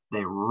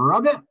 they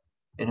rub it,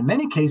 and in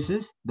many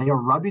cases, they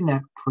are rubbing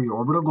that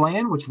preorbital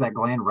gland, which is that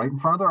gland right in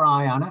front of their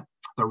eye on it.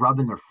 They're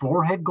rubbing their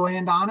forehead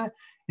gland on it.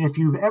 And if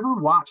you've ever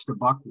watched a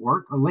buck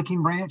work a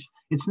licking branch,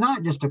 it's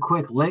not just a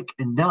quick lick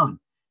and done.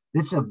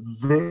 It's a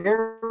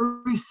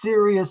very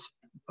serious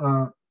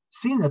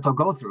scene that they'll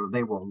go through.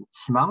 They will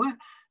smell it,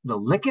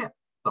 they'll lick it,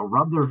 they'll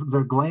rub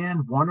their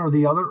gland, one or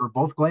the other, or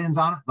both glands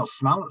on it. They'll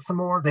smell it some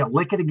more, they'll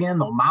lick it again,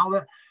 they'll mouth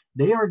it.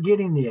 They are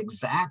getting the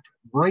exact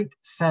right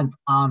scent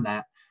on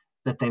that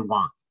they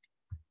want.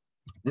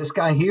 This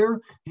guy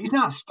here, he's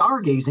not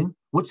stargazing.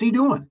 What's he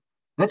doing?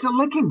 That's a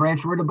licking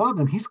branch right above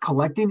him. He's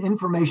collecting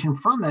information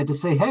from that to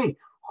say, hey,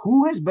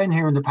 who has been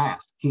here in the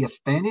past? He is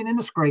standing in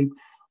the scrape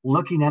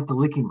looking at the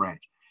licking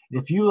branch.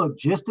 If you look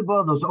just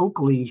above those oak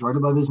leaves right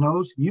above his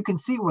nose, you can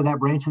see where that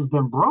branch has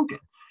been broken.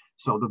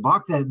 So the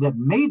buck that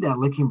made that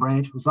licking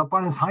branch was up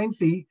on his hind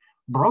feet,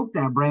 broke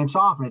that branch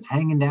off, and it's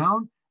hanging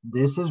down.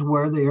 This is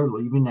where they are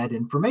leaving that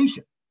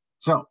information.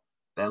 So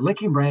that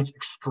licking branch,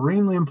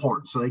 extremely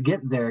important. So they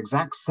get their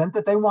exact scent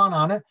that they want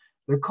on it.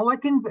 They're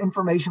collecting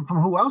information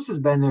from who else has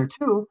been there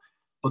too,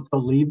 but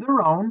they'll leave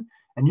their own.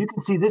 And you can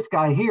see this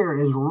guy here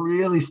is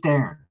really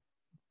staring.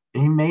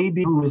 He may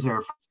be who was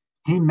there.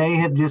 He may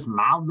have just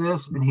mouthed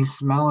this and he's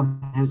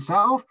smelling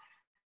himself.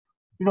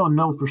 We don't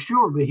know for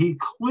sure, but he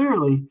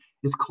clearly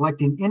is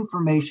collecting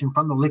information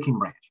from the licking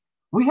branch.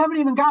 We haven't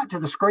even got to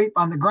the scrape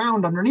on the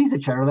ground underneath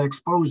each other, that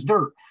exposed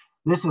dirt.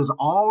 This is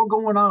all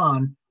going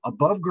on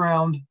above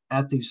ground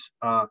at these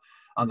on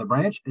the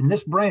branch. And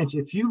this branch,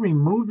 if you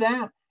remove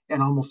that,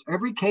 in almost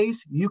every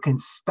case, you can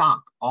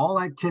stop all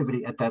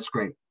activity at that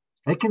scrape.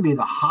 It can be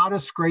the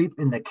hottest scrape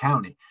in the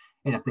county.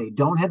 And if they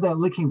don't have that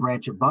licking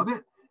branch above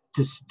it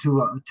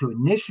to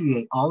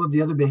initiate all of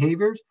the other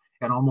behaviors,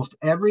 in almost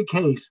every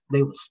case,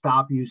 they will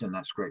stop using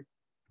that scrape.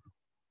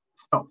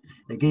 So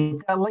they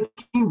get that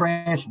licking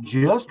branch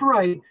just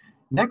right.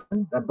 Next,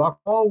 that buck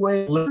all the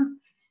way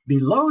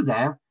below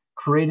that,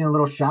 creating a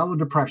little shallow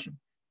depression.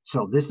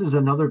 So this is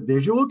another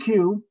visual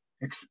cue,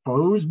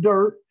 exposed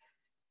dirt,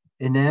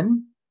 and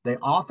then they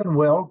often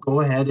will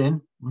go ahead and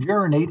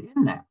urinate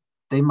in that.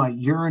 They might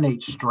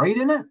urinate straight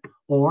in it,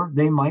 or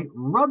they might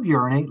rub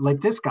urinate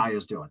like this guy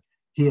is doing.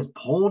 He has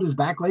pulled his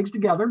back legs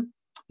together.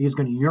 He's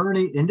going to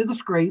urinate into the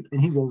scrape, and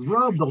he will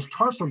rub those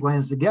tarsal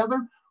glands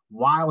together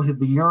while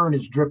the urine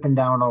is dripping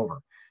down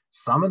over.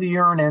 Some of the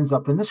urine ends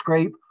up in the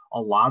scrape.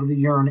 A lot of the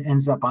urine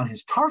ends up on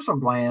his tarsal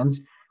glands,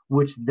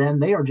 which then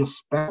they are just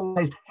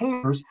specialized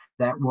hairs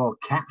that will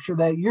capture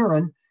that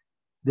urine.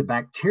 The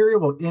bacteria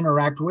will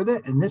interact with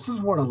it, and this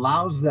is what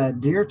allows that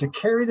deer to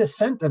carry the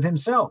scent of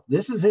himself.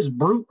 This is his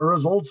brute or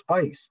his Old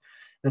Spice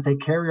that they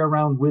carry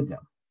around with them.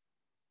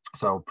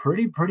 So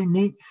pretty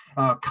neat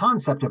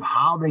concept of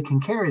how they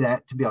can carry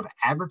that to be able to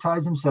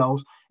advertise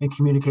themselves and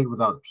communicate with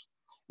others.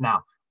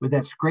 Now, with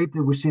that scrape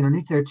that we're seeing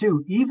underneath there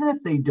too, even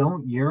if they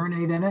don't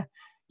urinate in it,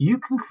 you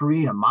can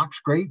create a mock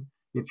scrape.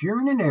 If you're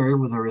in an area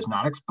where there is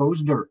not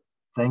exposed dirt,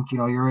 think,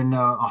 you're in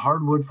a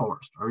hardwood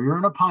forest, or you're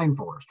in a pine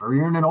forest, or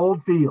you're in an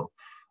old field,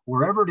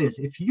 wherever it is,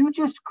 if you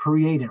just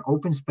create an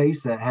open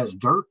space that has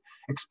dirt,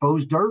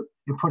 exposed dirt,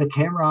 and put a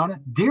camera on it,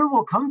 deer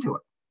will come to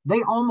it.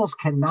 They almost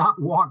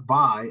cannot walk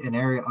by an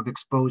area of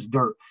exposed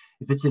dirt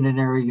if it's in an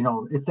area,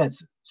 if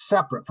that's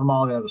separate from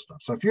all the other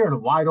stuff. So if you're in a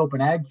wide open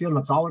ag field and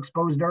it's all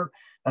exposed dirt,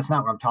 that's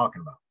not what I'm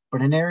talking about.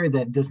 But an area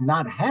that does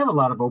not have a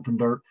lot of open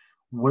dirt,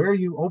 where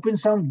you open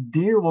some,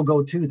 deer will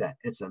go to that.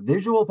 It's a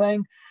visual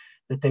thing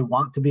that they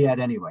want to be at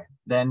anyway.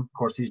 Then, of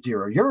course, these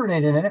deer are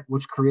urinating in it,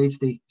 which creates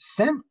the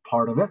scent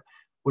part of it,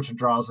 which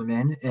draws them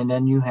in. And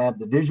then you have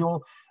the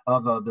visual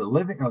of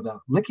the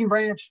licking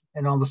branch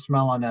and all the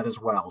smell on that as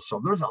well.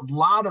 So there's a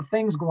lot of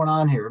things going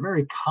on here, a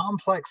very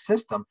complex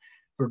system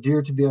for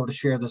deer to be able to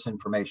share this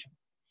information.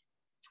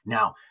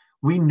 Now,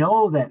 we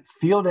know that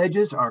field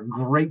edges are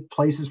great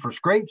places for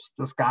scrapes.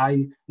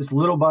 This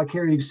little buck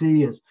here you can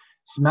see is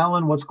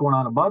smelling what's going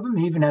on above him.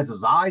 He even has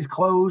his eyes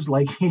closed,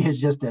 like he is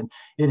just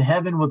in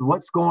heaven with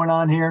what's going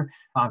on here.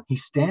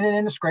 He's standing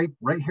in the scrape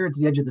right here at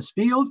the edge of this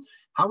field.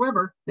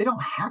 However, they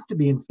don't have to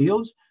be in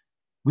fields.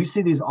 We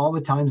see these all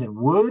the times in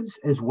woods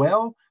as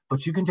well,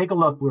 but you can take a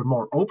look. We're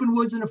more open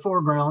woods in the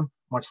foreground,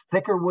 much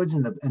thicker woods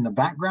in the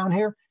background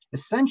here.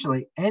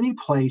 Essentially, any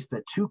place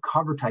that two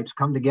cover types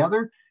come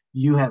together,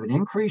 you have an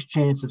increased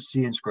chance of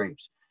seeing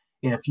scrapes.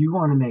 And if you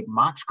want to make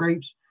mock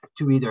scrapes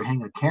to either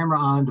hang a camera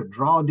on, to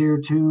draw deer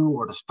to,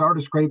 or to start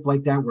a scrape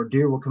like that where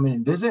deer will come in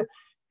and visit,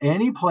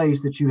 any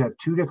place that you have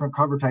two different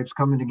cover types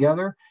coming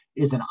together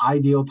is an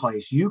ideal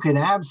place. You can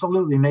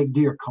absolutely make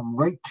deer come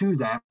right to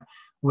that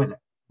with it.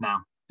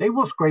 Now, they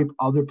will scrape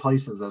other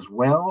places as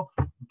well,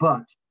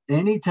 but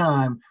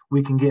anytime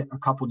we can get a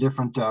couple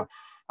different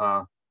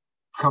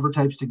cover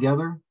types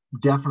together,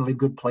 definitely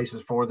good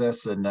places for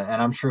this. And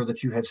I'm sure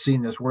that you have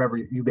seen this wherever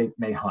you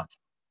may hunt.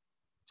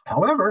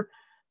 However,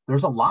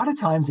 there's a lot of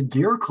times that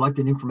deer are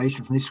collecting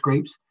information from these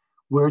scrapes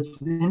where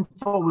the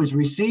info was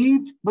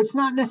received, but it's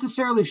not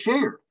necessarily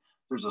shared.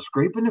 There's a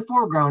scrape in the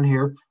foreground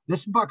here.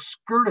 This buck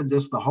skirted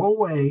this the whole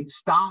way,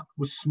 stopped,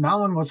 was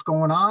smelling what's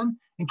going on,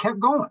 and kept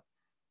going.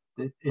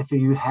 If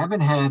you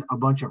haven't had a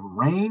bunch of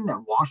rain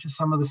that washes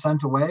some of the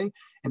scent away,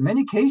 in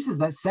many cases,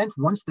 that scent,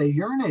 once they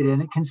urinate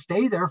in it, can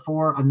stay there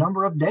for a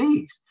number of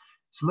days.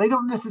 So they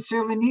don't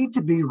necessarily need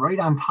to be right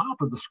on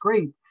top of the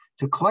scrape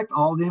to collect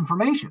all the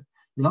information.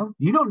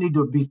 You don't need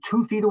to be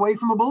 2 feet away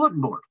from a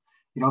bulletin board.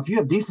 If you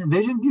have decent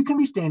vision, you can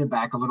be standing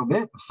back a little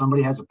bit. If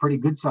somebody has a pretty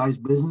good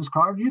sized business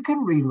card, you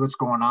can read what's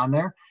going on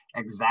there.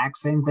 Exact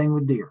same thing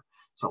with deer.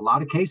 So a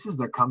lot of cases,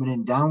 they're coming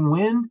in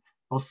downwind.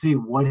 They'll see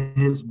what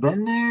has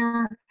been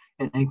there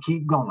and then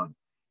keep going.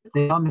 If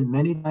they come in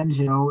many times,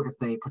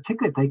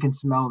 particularly if they can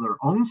smell their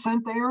own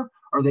scent there,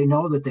 or they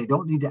know that they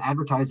don't need to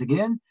advertise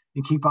again,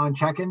 and keep on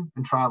checking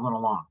and traveling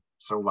along.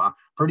 So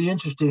pretty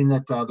interesting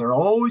that they're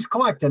always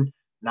collecting,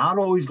 not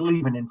always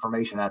leaving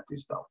information at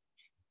these though.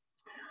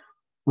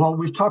 Well,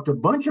 we've talked a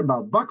bunch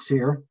about bucks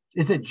here.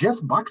 Is it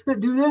just bucks that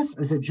do this?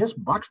 Is it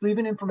just bucks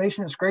leaving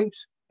information at scrapes?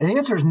 And the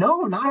answer is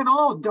no, not at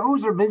all.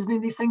 Does are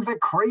visiting these things like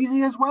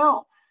crazy as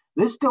well.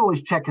 This doe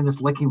is checking this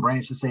licking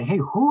branch to say, hey,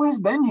 who has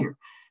been here?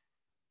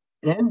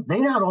 And they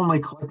not only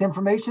collect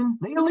information,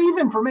 they leave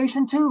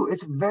information too.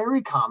 It's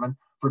very common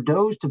for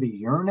does to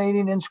be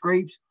urinating in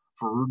scrapes,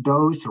 for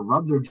does to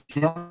rub their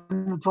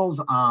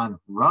genitals on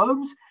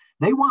rubs.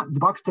 They want the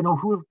bucks to know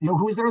who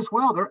is there as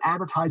well. They're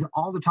advertising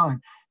all the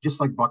time,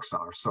 just like bucks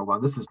are. So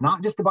this is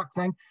not just a buck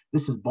thing.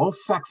 This is both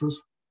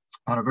sexes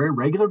on a very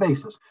regular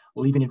basis,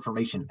 leaving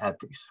information at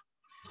these.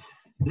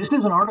 This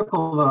is an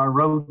article that I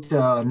wrote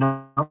a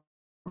number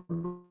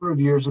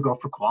of years ago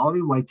for Quality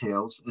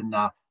Whitetails, and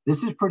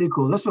this is pretty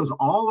cool. This was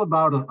all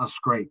about a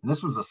scrape. And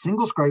this was a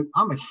single scrape.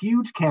 I'm a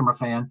huge camera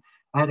fan.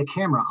 I had a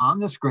camera on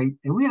this scrape,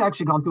 and we had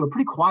actually gone through a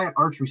pretty quiet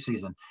archery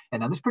season.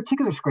 And now this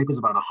particular scrape is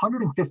about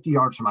 150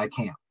 yards from my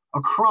camp,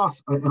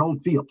 across an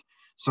old field.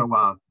 So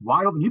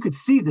wide open, you could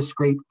see the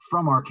scrape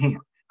from our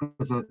camp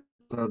because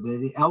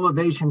the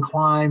elevation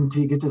climb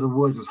till you get to the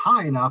woods is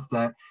high enough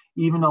that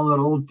even though that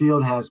old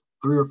field has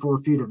 3 or 4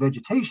 feet of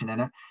vegetation in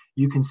it,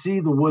 you can see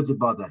the woods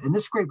above that. And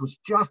this scrape was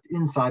just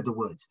inside the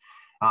woods.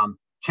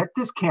 Check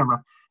this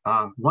camera.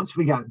 Once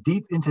we got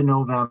deep into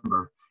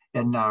November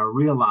and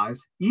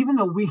realized, even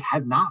though we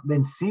had not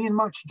been seeing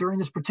much during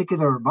this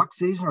particular buck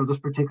season or this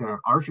particular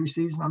archery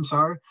season,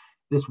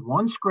 this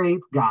one scrape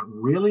got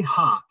really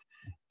hot.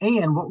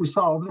 And what we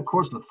saw over the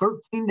course of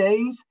 13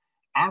 days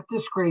at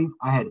this scrape,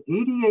 I had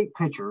 88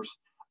 pictures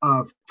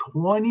of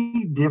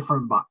 20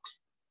 different bucks.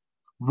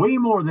 Way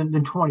more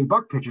than 20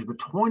 buck pictures, but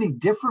 20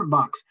 different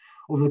bucks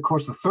over the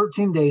course of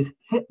 13 days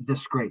hit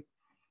this scrape.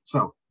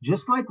 So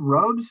just like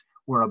rubs,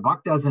 where a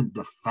buck doesn't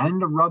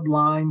defend a rub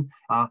line,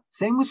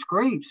 same with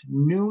scrapes.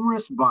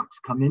 Numerous bucks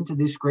come into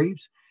these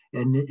scrapes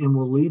and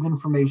will leave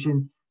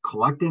information,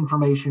 collect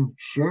information,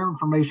 share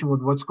information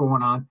with what's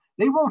going on.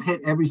 They won't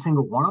hit every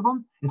single one of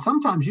them. And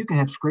sometimes you can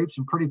have scrapes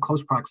in pretty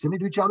close proximity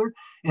to each other.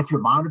 And if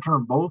you're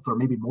monitoring both or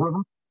maybe more of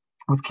them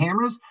with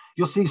cameras,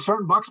 you'll see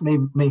certain bucks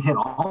may hit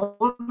all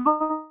of them.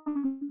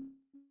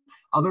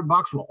 Other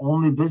bucks will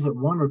only visit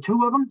 1 or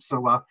 2 of them.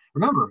 So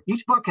remember,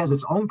 each buck has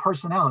its own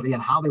personality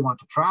and how they want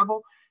to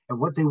travel and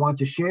what they want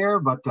to share.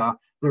 But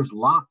there's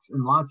lots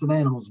and lots of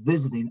animals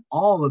visiting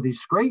all of these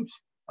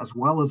scrapes as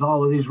well as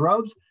all of these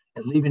rubs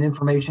and leaving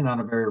information on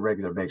a very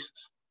regular basis.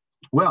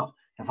 Well,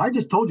 if I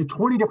just told you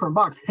 20 different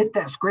bucks hit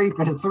that scrape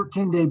in a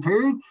 13-day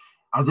period,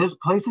 are those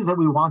places that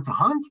we want to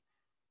hunt?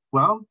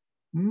 Well,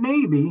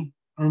 maybe,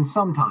 and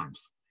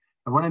sometimes.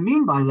 And what I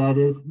mean by that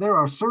is there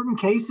are certain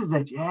cases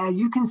that,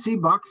 you can see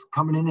bucks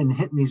coming in and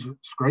hitting these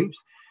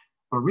scrapes,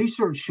 but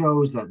research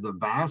shows that the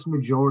vast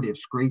majority of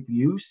scrape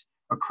use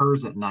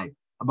occurs at night.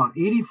 About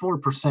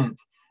 84%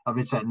 of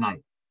it's at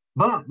night.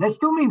 But that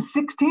still means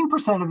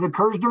 16% of it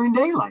occurs during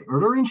daylight or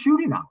during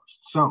shooting hours.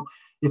 So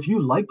if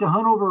you like to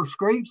hunt over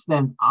scrapes,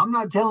 then I'm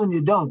not telling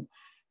you don't.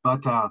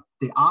 But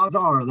the odds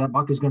are that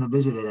buck is going to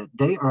visit it at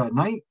day or at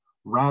night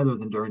rather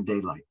than during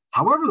daylight.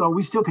 However, though,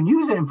 we still can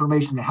use that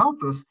information to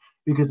help us,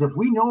 because if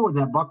we know where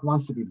that buck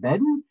wants to be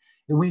bedding,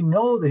 and we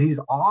know that he's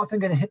often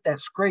going to hit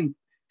that scrape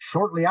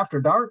shortly after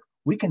dark,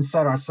 we can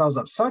set ourselves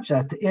up such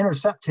that to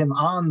intercept him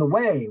on the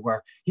way,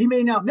 where he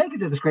may not make it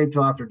to the scrape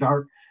till after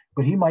dark,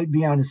 but he might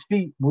be on his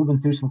feet moving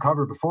through some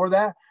cover before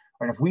that.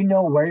 And if we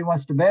know where he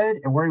wants to bed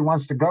and where he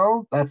wants to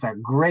go, that's a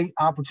great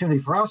opportunity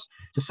for us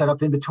to set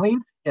up in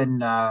between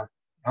and have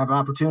an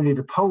opportunity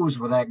to pose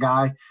with that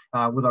guy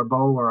with our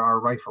bow or our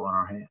rifle in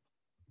our hand.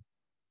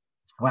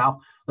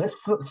 Well, let's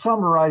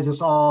summarize this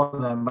all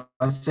then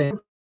by saying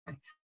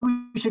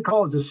we should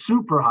call it the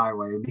super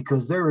highway,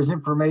 because there is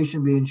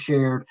information being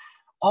shared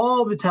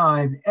all the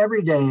time,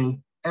 every day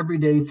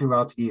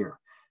throughout the year.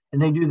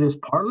 And they do this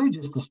partly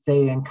just to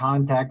stay in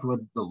contact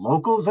with the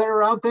locals that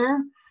are out there,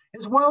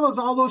 as well as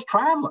all those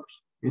travelers.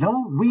 You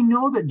know, we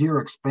know that deer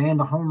expand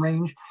the home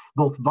range,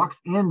 both bucks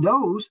and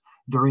does,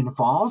 during the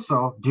fall.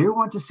 So deer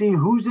want to see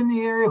who's in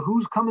the area,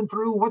 who's coming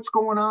through, what's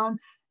going on.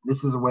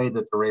 This is a way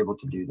that they're able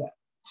to do that.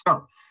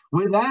 So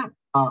with that,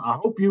 I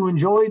hope you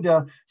enjoyed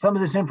some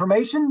of this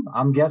information.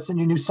 I'm guessing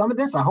you knew some of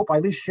this. I hope I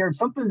at least shared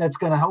something that's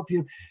going to help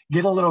you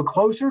get a little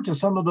closer to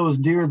some of those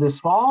deer this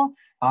fall.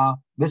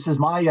 This is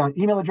my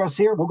email address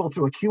here. We'll go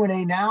through a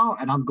Q&A now,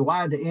 and I'm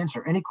glad to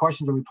answer any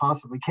questions that we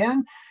possibly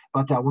can.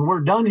 But when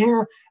we're done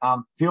here,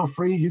 feel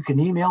free. You can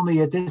email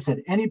me at this at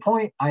any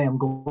point. I am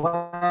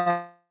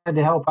glad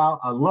to help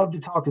out. I love to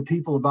talk to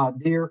people about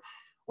deer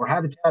or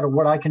habitat or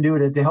what I can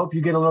do to help you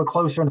get a little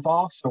closer in the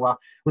fall. So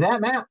with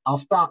that, Matt, I'll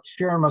stop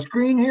sharing my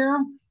screen here.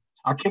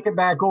 I'll kick it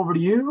back over to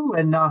you.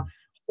 And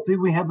hopefully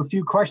we have a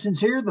few questions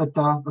here that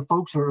the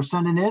folks are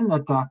sending in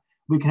that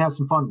we can have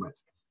some fun with.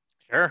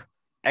 Sure.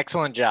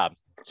 Excellent job.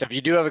 So if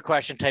you do have a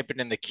question, type it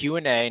in the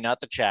Q&A, not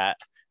the chat.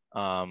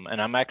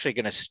 And I'm actually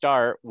going to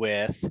start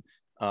with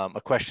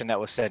a question that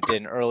was sent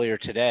in earlier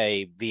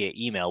today via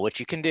email, which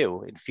you can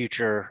do in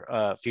future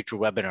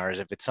webinars.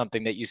 If it's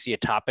something that you see a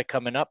topic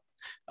coming up,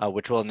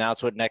 which we'll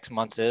announce what next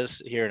month's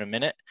is here in a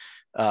minute.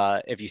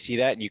 If you see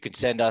that, you can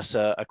send us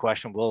a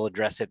question. We'll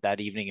address it that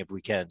evening if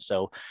we can.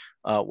 So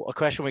a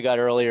question we got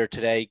earlier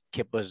today,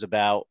 Kip, was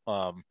about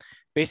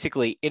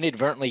basically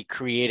inadvertently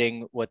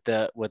creating what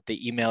the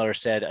emailer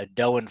said, a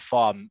doe and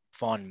fawn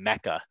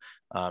mecca.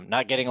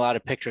 Not getting a lot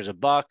of pictures of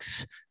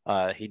bucks.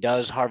 He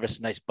does harvest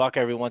a nice buck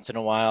every once in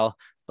a while,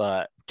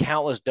 but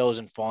countless does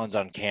and fawns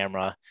on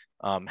camera.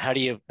 How do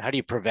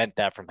you prevent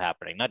that from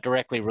happening? Not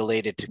directly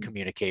related to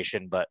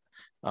communication, but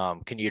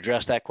can you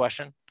address that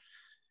question?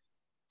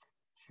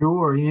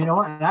 Sure. You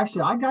know, and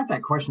actually, I got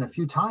that question a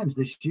few times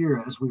this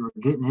year as we were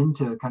getting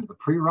into kind of the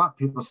pre-rut.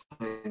 People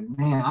say,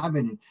 "Man, I've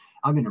been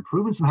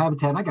improving some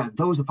habitat. And I got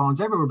does and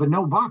fawns everywhere, but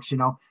no bucks. You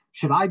know,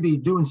 should I be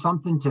doing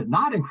something to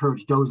not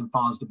encourage does and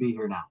fawns to be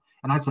here now?"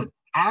 And I said,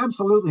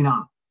 absolutely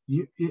not.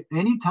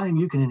 Anytime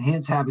you can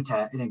enhance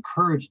habitat and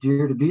encourage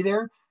deer to be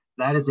there,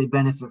 that is a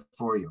benefit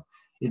for you.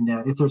 And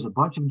if there's a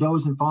bunch of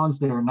does and fawns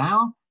there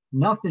now,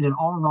 nothing at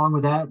all wrong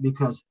with that,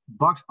 because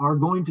bucks are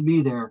going to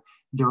be there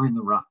during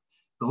the rut.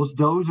 Those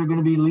does are going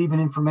to be leaving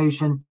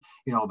information,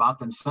 you know, about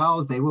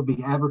themselves. They will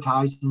be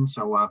advertising.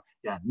 So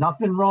yeah,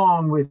 nothing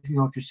wrong with, you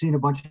know, if you're seeing a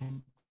bunch of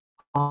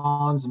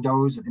fawns and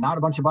does and not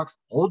a bunch of bucks,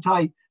 hold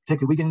tight,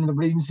 particularly we get into the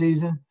breeding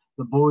season.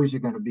 The boys are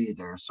going to be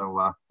there.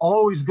 So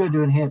always good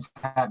to enhance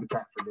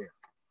habitat for deer.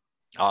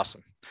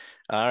 Awesome.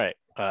 All right.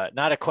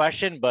 Not a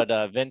question,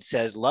 but Vince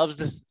says love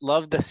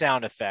the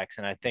sound effects.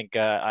 And I think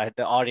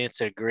the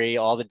audience agree,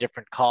 all the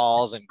different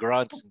calls and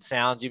grunts and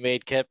sounds you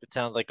made, Kip. It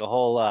sounds like a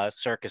whole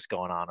circus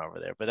going on over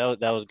there, but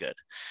that was good.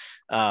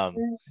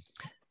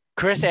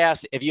 Chris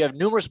asks, if you have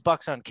numerous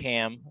bucks on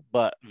cam,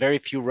 but very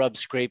few rub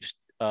scrapes,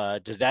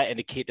 does that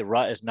indicate the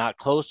rut is not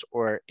close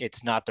or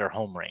it's not their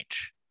home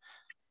range?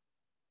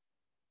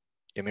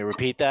 Let me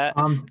repeat that.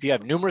 If you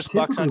have numerous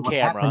bucks on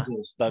camera,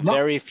 but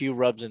very few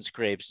rubs and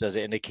scrapes, does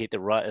it indicate the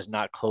rut is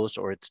not close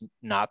or it's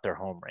not their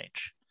home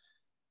range?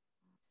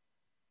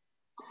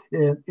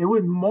 It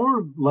would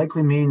more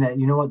likely mean that,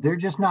 you know what, they're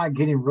just not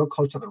getting real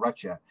close to the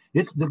rut yet.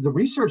 It's the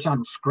research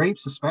on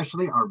scrapes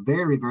especially are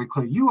very, very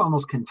clear. You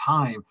almost can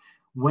time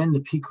when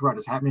the peak rut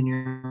is happening in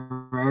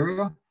your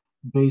area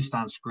based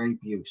on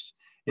scrape use.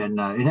 And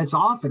it's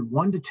often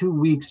 1 to 2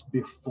 weeks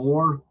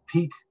before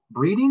peak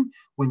breeding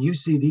when you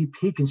see the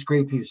peak in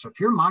scrape use. So if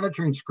you're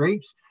monitoring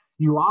scrapes,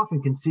 you often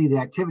can see the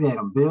activity at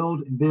them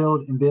build and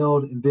build and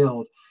build and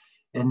build.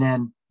 And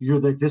then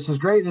you're like, this is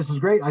great.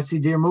 I see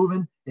deer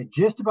moving. At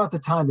just about the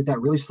time that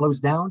really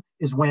slows down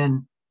is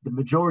when the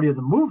majority of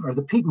the movement or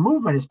the peak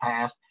movement is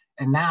passed.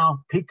 And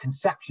now peak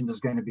conception is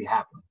going to be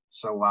happening.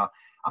 So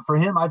for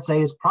him, I'd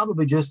say it's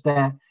probably just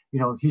that, you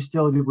know, he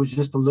still was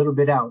just a little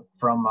bit out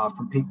from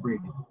peak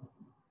breeding.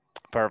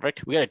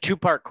 Perfect. We got a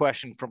 2-part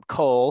question from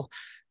Cole.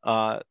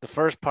 The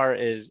first part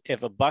is,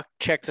 if a buck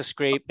checks a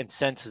scrape and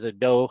senses a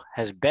doe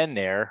has been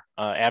there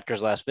after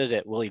his last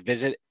visit, will he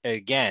visit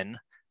again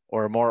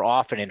or more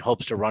often in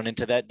hopes to run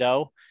into that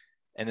doe?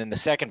 And then the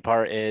second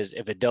part is,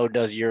 if a doe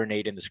does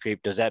urinate in the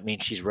scrape, does that mean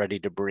she's ready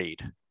to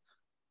breed?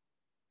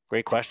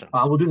 Great questions.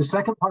 We'll do the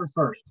second part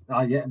first.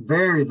 Yeah,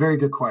 very, very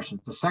good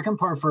questions. The second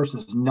part first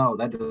is no,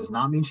 that does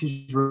not mean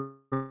she's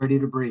ready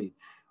to breed.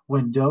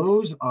 When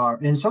does are,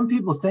 and some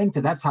people think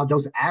that that's how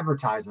does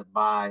advertise it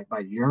by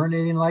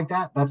urinating like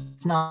that.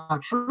 That's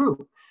not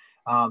true,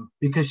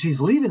 because she's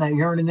leaving that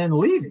urine and then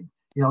leaving.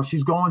 You know,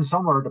 she's going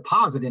somewhere,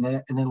 depositing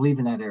it, and then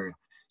leaving that area.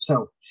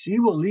 So she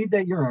will leave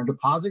that urine,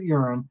 deposit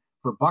urine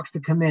for bucks to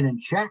come in and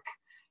check.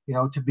 You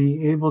know, to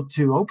be able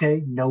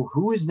to know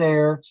who is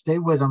there, stay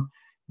with them.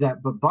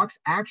 But bucks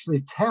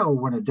actually tell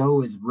when a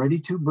doe is ready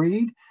to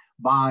breed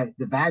by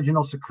the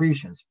vaginal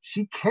secretions.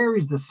 She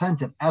carries the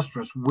scent of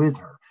estrus with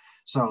her.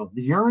 So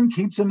the urine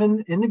keeps them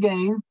in the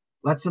game.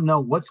 lets them know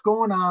what's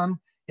going on,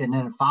 and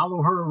then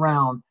follow her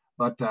around.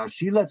 But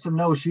she lets them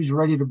know she's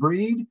ready to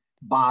breed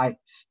by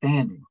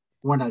standing.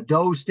 When a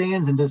doe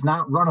stands and does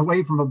not run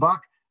away from a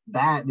buck,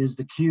 that is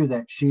the cue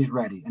that she's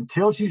ready.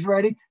 Until she's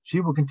ready, she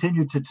will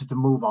continue to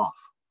move off.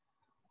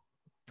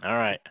 All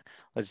right.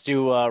 Let's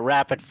do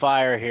rapid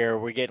fire here.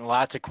 We're getting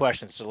lots of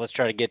questions, so let's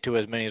try to get to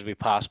as many as we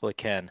possibly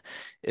can.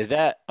 Is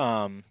that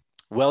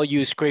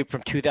well-used scrape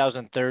from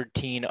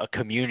 2013 a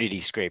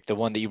community scrape, the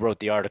one that you wrote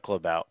the article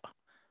about?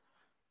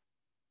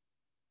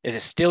 Is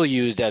it still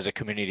used as a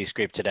community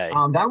scrape today?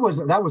 That was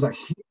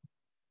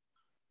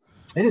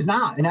it is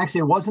not, and actually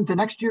it wasn't the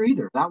next year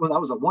either. That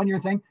was a 1 year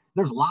thing.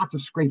 There's lots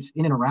of scrapes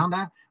in and around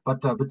that,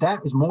 but that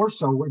is more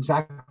so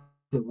exactly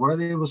where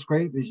they will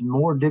scrape is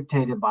more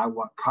dictated by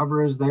what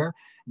cover is there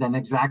than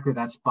exactly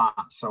that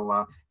spot.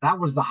 So that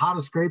was the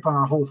hottest scrape on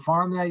our whole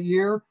farm that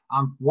year.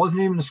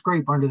 Wasn't even a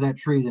scrape under that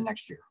tree the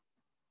next year.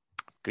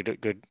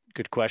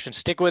 Good question.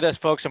 Stick with us,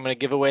 folks. I'm going to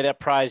give away that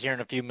prize here in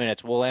a few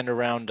minutes. We'll end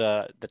around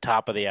the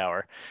top of the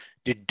hour.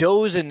 Do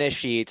does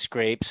initiate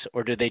scrapes,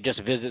 or do they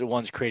just visit the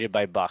ones created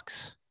by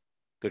bucks?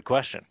 Good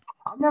question.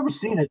 I've never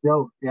seen a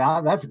doe.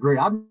 Yeah, that's great.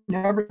 I've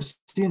never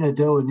seen a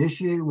doe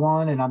initiate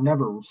one, and I've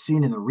never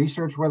seen in the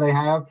research where they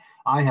have.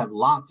 I have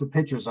lots of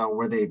pictures of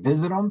where they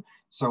visit them.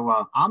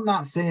 So I'm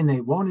not saying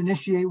they won't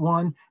initiate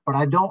one, but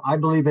I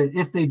believe that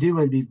if they do,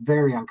 it'd be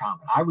very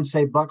uncommon. I would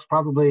say bucks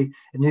probably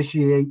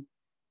initiate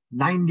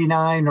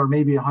 99 or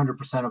maybe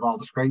 100% of all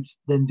the scrapes,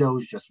 then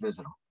does just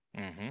visit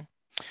them.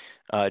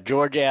 Mm-hmm.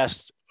 George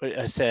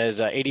says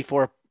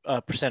 84%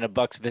 of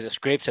bucks visit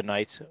scrapes at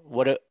nights.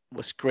 What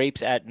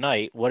scrapes at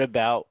night? What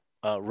about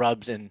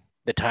rubs and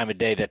the time of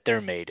day that they're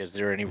made? Is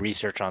there any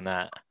research on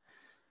that?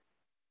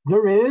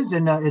 There is,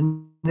 and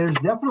there's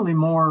definitely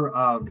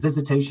more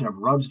visitation of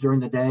rubs during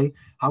the day.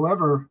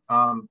 However,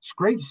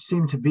 scrapes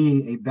seem to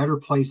be a better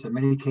place in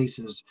many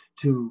cases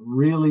to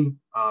really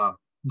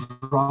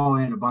draw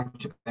in a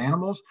bunch of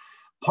animals,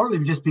 partly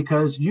just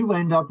because you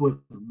end up with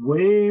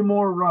way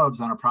more rubs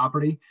on a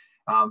property,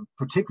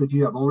 particularly if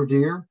you have older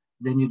deer,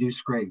 than you do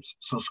scrapes.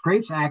 So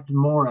scrapes act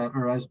more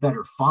or as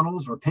better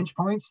funnels or pinch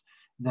points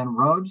than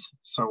rubs.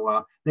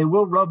 So they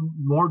will rub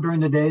more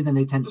during the day than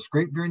they tend to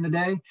scrape during the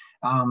day.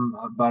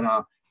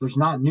 But there's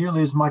not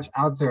nearly as much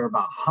out there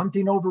about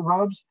hunting over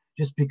rubs,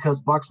 just because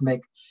bucks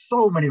make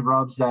so many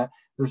rubs that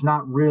there's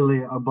not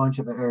really a bunch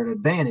of an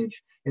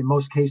advantage in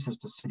most cases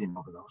to sitting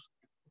over those.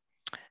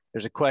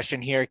 There's a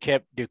question here,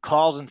 Kip. Do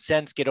calls and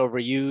scents get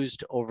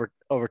overused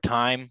over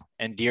time,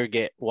 and deer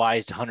get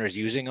wise to hunters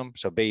using them?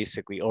 So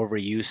basically,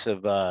 overuse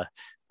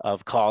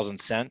of calls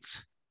and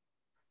scents.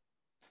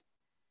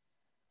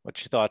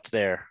 What's your thoughts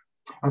there?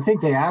 I think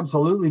they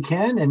absolutely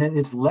can, and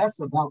it's less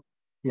about.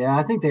 Yeah,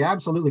 I think they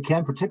absolutely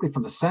can, particularly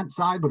from the scent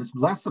side, but it's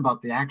less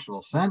about the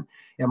actual scent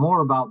and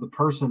more about the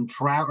person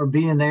or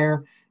being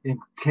there and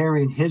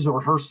carrying his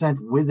or her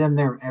scent with them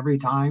there every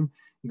time.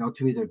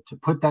 To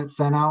put that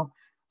scent out.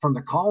 From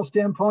the call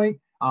standpoint,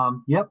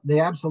 yep, they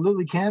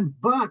absolutely can.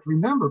 But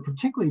remember,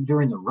 particularly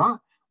during the rut,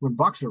 when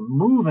bucks are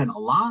moving a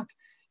lot,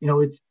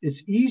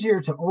 it's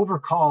easier to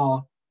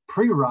overcall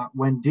pre-rut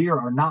when deer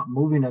are not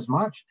moving as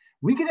much.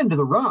 We get into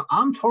the rut,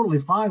 I'm totally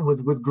fine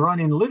with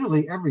grunting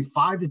literally every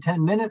 5 to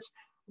 10 minutes,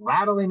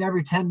 rattling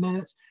every 10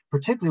 minutes,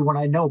 particularly when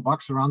I know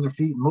bucks are on their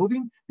feet and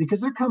moving, because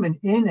they're coming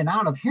in and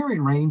out of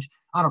hearing range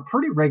on a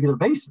pretty regular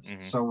basis.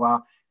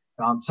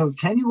 Mm-hmm. So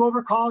can you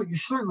overcall? You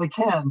certainly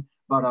can.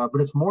 But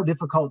it's more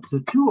difficult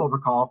to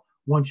overcall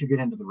once you get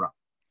into the rut.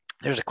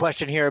 There's a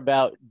question here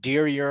about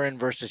deer urine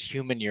versus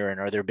human urine.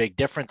 Are there big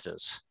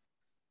differences?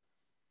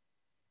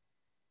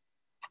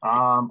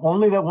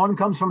 Only that one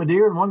comes from a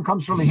deer and one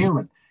comes from a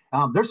human.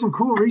 There's some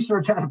cool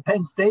research out of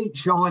Penn State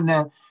showing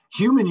that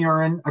human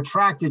urine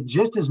attracted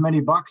just as many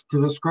bucks to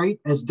the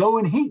scrape as doe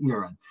and heat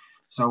urine.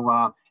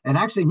 So, and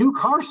actually new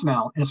car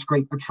smell in a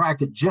scrape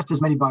attracted just as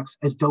many bucks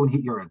as doe and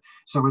heat urine.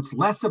 So it's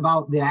less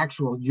about the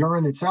actual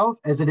urine itself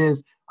as it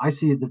is, I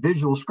see the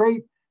visual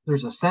scrape,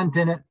 there's a scent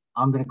in it,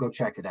 I'm going to go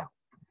check it out.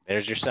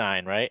 There's your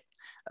sign, right?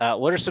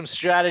 What are some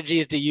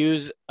strategies to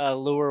use a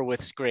lure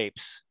with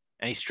scrapes?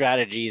 Any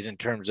strategies in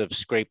terms of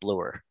scrape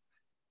lure?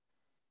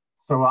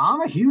 So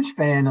I'm a huge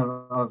fan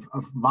of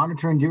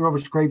monitoring deer over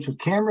scrapes with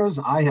cameras.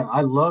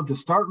 I love to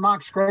start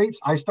mock scrapes.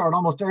 I start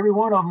almost every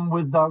one of them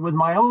with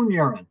my own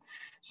urine.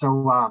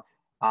 So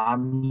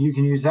you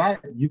can use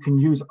that. You can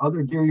use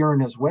other deer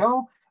urine as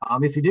well.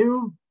 If you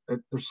do,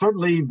 there's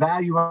certainly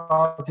value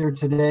out there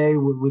today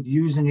with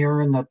using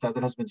urine that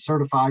has been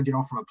certified,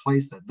 from a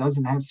place that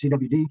doesn't have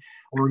CWD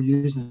or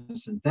uses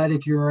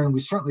synthetic urine.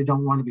 We certainly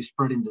don't want to be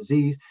spreading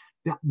disease.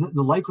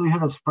 The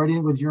likelihood of spreading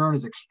it with urine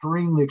is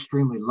extremely,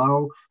 extremely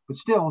low. But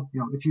still,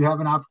 if you have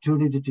an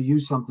opportunity to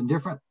use something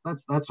different,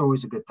 that's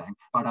always a good thing.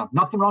 But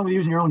nothing wrong with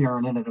using your own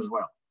urine in it as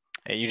well.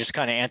 You just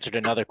kind of answered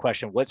another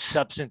question. What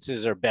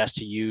substances are best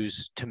to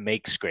use to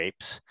make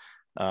scrapes?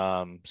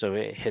 So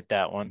it hit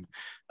that one.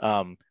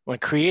 When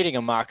creating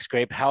a mock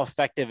scrape, how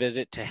effective is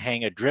it to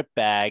hang a drip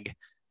bag?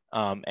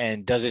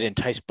 And does it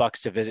entice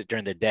bucks to visit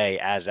during the day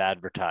as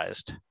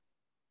advertised?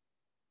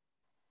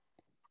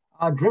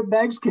 Drip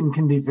bags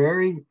can be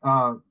very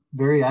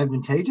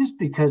advantageous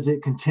because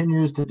it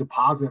continues to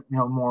deposit,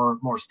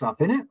 more stuff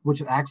in it,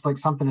 which acts like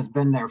something has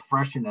been there,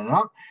 freshening it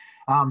up.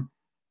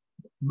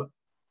 But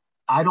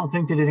I don't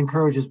think that it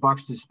encourages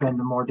bucks to spend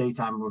more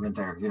daytime movement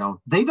there.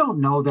 They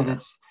don't know that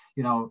it's,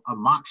 a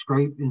mock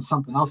scrape and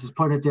something else is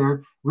put it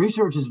there.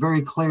 Research is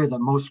very clear that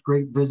most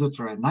scrape visits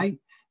are at night.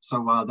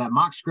 So that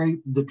mock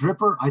scrape, the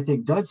dripper, I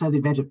think does have the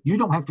advantage of you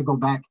don't have to go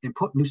back and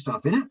put new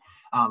stuff in it.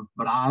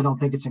 But I don't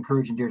think it's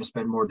encouraging deer to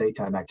spend more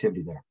daytime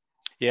activity there.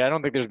 Yeah, I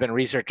don't think there's been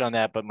research on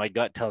that, but my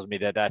gut tells me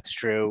that that's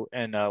true.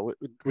 And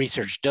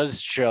research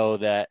does show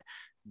that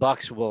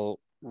bucks will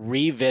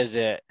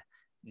revisit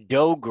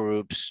doe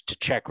groups to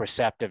check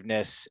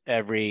receptiveness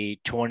every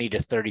 20 to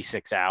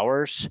 36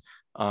 hours.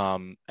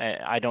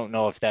 I don't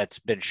know if that's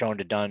been shown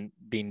to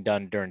being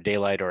done during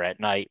daylight or at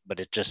night, but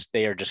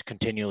they are just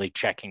continually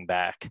checking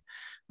back.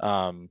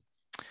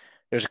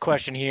 There's a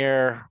question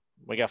here.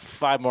 We got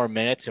 5 more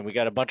minutes and we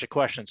got a bunch of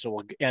questions, so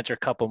we'll answer a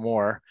couple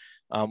more.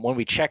 When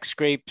we check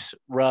scrapes,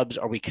 rubs,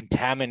 are we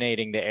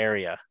contaminating the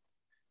area?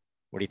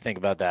 What do you think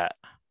about that?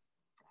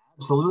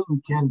 Absolutely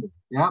can be.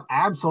 Yeah,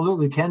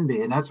 absolutely can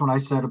be. And that's when I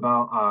said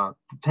about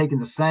taking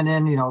the scent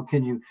in,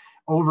 can you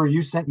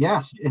overuse scent?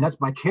 Yes. And that's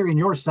by carrying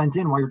your scent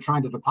in while you're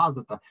trying to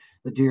deposit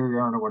the deer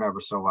urine or whatever.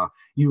 So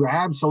you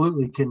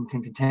absolutely can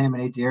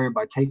contaminate the area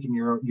by taking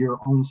your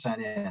own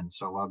scent in.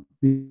 So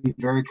be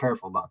very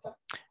careful about that.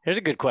 Here's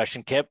a good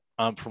question, Kip,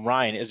 from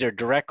Ryan. Is there a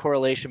direct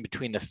correlation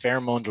between the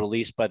pheromones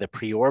released by the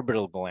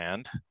preorbital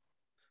gland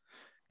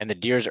and the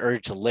deer's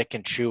urge to lick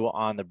and chew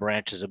on the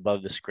branches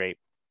above the scrape?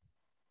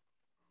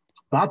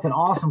 That's an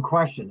awesome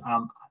question.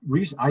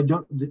 We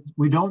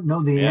don't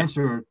know the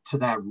answer to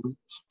that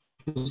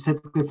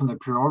specifically from the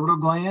preorbital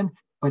gland,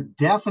 but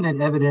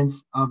definite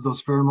evidence of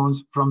those pheromones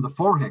from the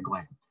forehead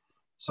gland.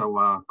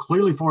 So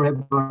clearly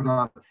forehead,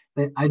 but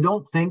I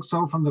don't think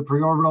so from the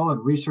preorbital,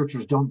 and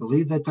researchers don't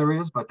believe that there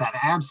is, but that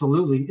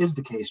absolutely is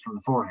the case from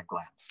the forehead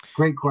gland.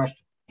 Great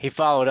question. He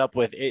followed up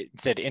with, it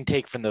said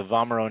intake from the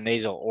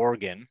vomeronasal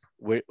organ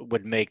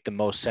would make the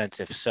most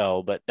sense if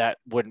so, but that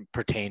wouldn't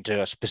pertain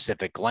to a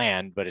specific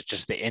gland, but it's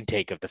just the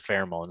intake of the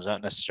pheromones,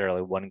 not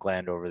necessarily one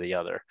gland over the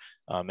other.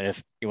 And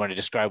if you want to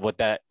describe what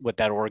that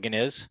organ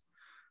is.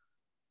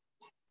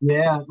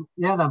 Yeah,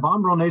 that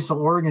vomeronasal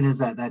organ is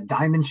that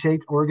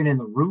diamond-shaped organ in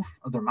the roof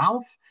of their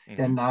mouth,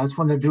 and that's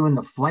when they're doing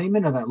the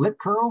flaming or that lip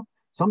curl.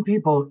 Some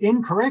people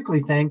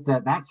incorrectly think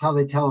that that's how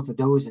they tell if a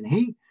doe is in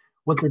heat.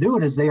 What they're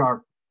doing is they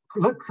are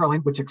lip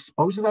curling, which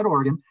exposes that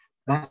organ.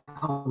 That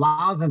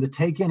allows them to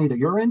take in either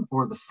urine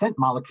or the scent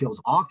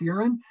molecules off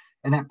urine,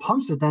 and that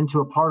pumps it then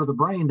to a part of the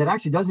brain that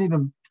actually doesn't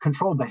even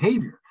control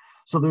behavior.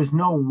 So there's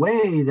no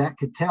way that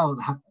could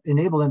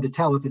enable them to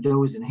tell if a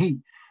doe is in heat.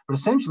 But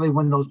essentially,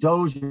 when those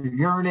does are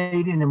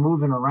urinating and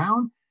moving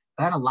around,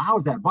 that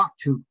allows that buck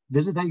to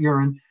visit that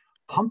urine,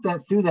 pump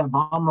that through that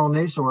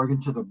vomeronasal organ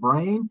to the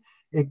brain.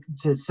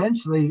 It's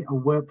essentially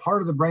a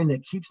part of the brain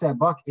that keeps that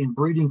buck in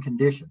breeding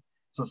condition.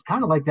 So it's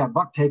kind of like that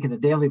buck taking a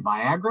daily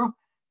Viagra.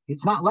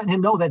 It's not letting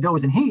him know that doe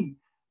is in heat,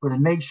 but it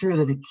makes sure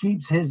that it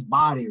keeps his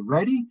body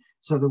ready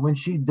so that when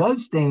she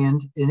does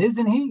stand and is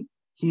in heat,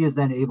 he is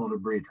then able to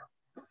breed her.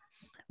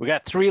 We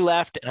got 3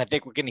 left, and I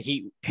think we're going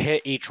to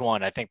hit each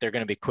one. I think they're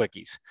going to be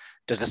quickies.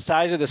 Does the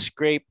size of the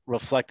scrape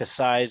reflect the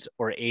size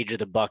or age of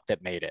the buck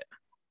that made it?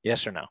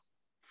 Yes or no?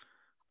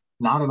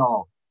 Not at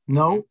all.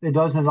 No, it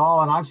doesn't at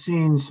all. And I've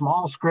seen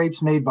small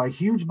scrapes made by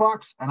huge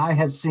bucks, and I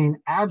have seen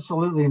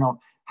absolutely,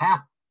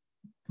 half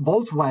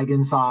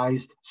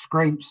Volkswagen-sized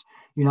scrapes,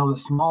 the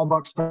small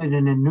bucks started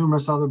and then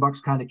numerous other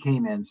bucks kind of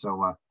came in.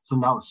 So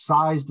no,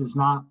 size does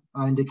not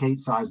indicate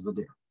size of the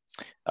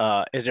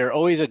deer. Is there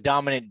always a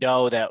dominant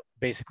doe that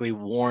basically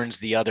warns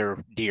the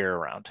other deer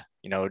around?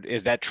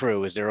 Is that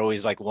true? Is there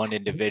always like one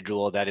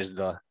individual that is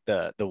the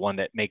one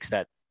that makes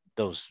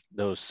those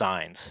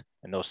signs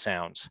and those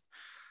sounds?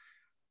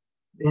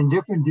 In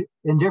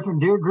different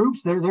deer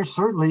groups, there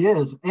certainly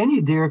is.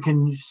 Any deer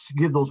can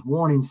give those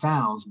warning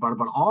sounds, but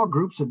all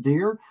groups of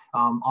deer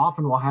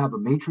often will have a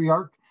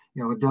matriarch,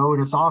 a doe,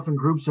 and it's often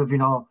groups of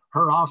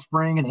her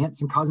offspring and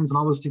aunts and cousins and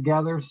all those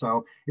together.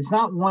 So it's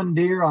not one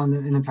deer on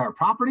an entire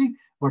property,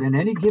 but in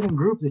any given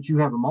group that you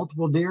have a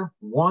multiple deer,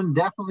 one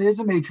definitely is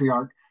a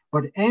matriarch,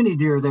 but any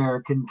deer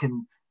there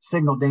can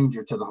signal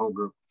danger to the whole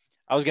group.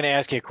 I was going to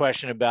ask you a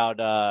question about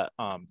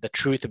the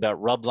truth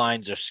about rub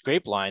lines or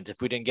scrape lines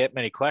if we didn't get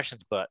many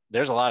questions, but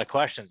there's a lot of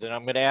questions, and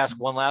I'm going to ask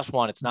one last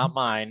one. It's not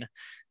mine.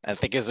 I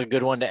think it's a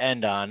good one to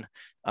end on.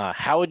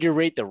 How would you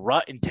rate the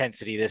rut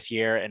intensity this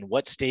year, and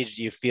what stage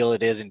do you feel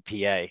it is in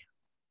PA?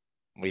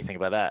 What do you think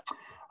about that?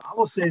 I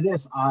will say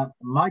this.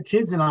 My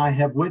kids and I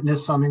have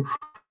witnessed some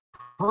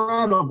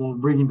incredible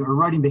breeding or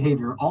rutting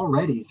behavior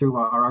already through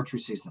our archery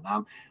season.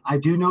 I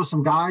do know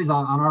some guys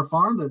on our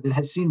farm that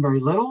have seen very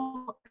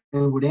little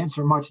and would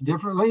answer much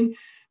differently.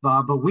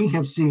 But we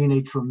have seen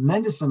a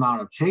tremendous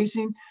amount of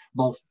chasing,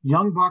 both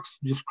young bucks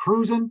just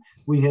cruising.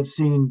 We have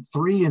seen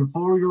 3- and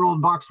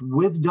 4-year-old bucks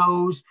with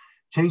does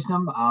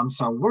chasing them.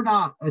 So we're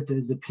not at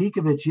the peak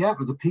of it yet,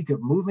 or the peak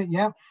of movement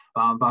yet,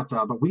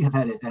 but we have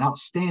had an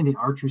outstanding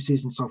archery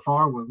season so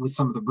far with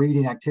some of the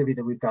breeding activity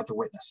that we've got to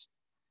witness.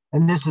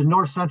 And this is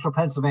north central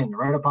Pennsylvania,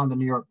 right up on the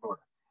New York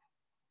border.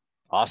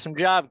 Awesome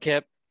job,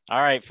 Kip.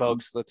 All right,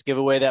 folks, let's give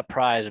away that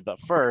prize. But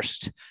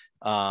first,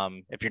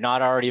 if you're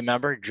not already a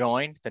member,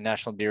 join the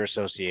National Deer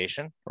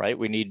Association, right?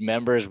 We need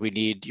members. We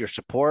need your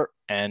support,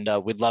 and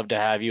we'd love to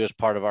have you as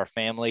part of our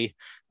family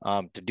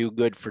to do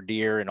good for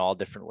deer in all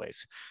different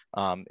ways.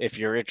 If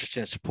you're interested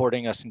in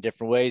supporting us in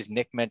different ways,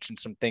 Nick mentioned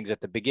some things at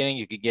the beginning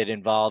you could get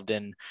involved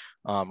in.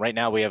 Right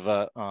now we have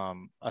a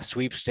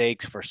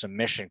sweepstakes for some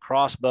mission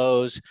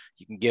crossbows.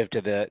 You can give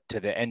to the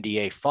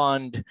NDA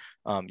fund.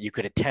 You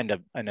could attend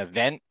an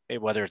event,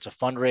 whether it's a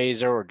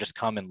fundraiser or just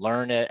come and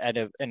learn at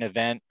an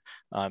event.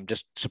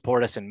 Just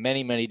support us in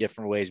many, many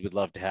different ways. We'd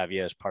love to have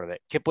you as part of it.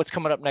 Kip, what's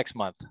coming up next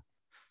month?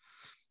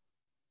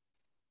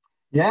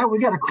 Yeah, we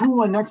got a cool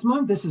one next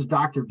month. This is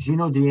Dr.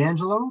 Gino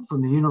D'Angelo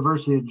from the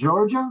University of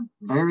Georgia.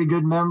 Very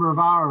good member of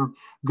our,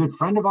 good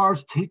friend of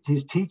ours.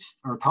 He's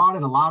taught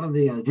at a lot of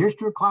the deer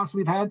steward class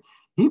we've had.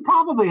 He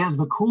probably has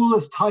the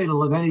coolest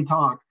title of any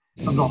talk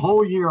of the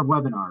whole year of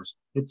webinars.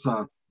 It's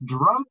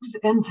Drugs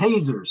and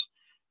Tasers,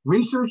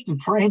 Research to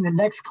Train the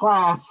Next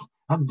Class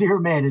of Deer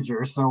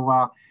Managers.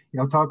 So,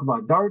 talk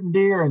about darting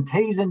deer and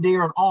tasing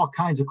deer and all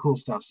kinds of cool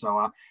stuff.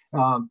 So,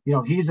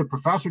 he's a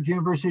professor at the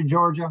University of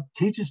Georgia,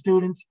 teaches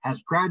students,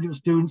 has graduate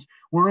students.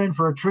 We're in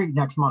for a treat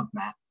next month,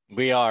 Matt.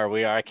 We are.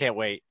 I can't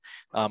wait.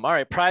 All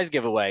right, prize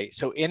giveaway.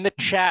 So in the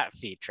chat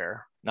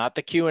feature, not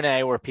the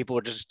Q&A where people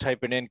were just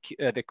typing in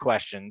the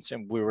questions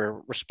and we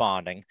were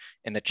responding.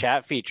 In the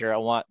chat feature, I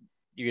want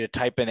you to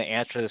type in the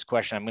answer to this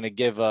question. I'm going to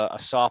give a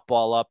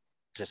softball up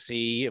to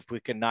see if we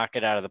can knock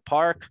it out of the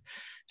park.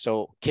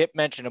 So Kip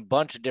mentioned a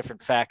bunch of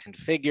different facts and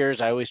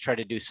figures. I always try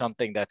to do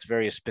something that's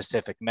very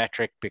specific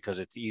metric because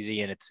it's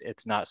easy and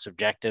it's not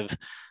subjective.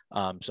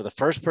 So the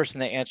first person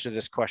that answers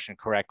this question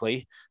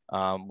correctly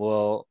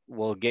will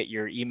get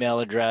your email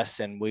address,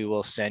 and we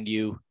will send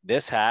you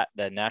this hat,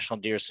 the National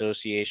Deer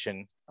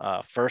Association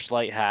First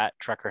Light hat,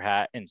 trucker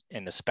hat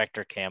in the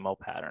Spectre camo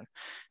pattern.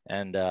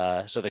 And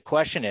so the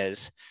question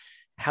is,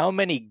 how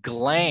many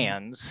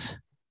glands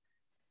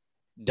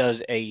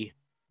does a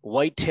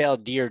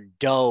white-tailed deer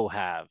doe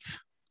have?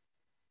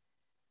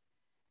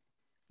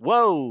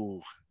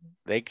 Whoa,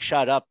 they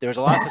shot up. There's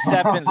lots of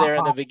sevens there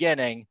in the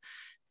beginning,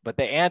 but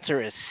the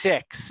answer is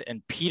 6.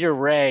 And Peter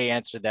Ray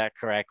answered that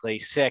correctly.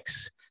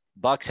 6.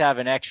 Bucks have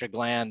an extra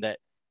gland that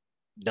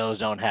does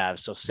don't have.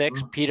 So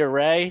 6, Peter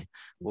Ray.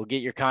 We'll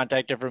get your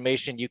contact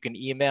information. You can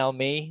email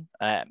me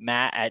at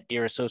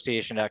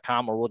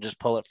matt@deerassociation.com, or we'll just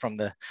pull it from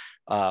the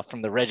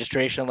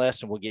registration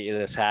list and we'll get you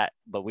this hat.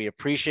 But we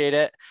appreciate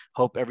it.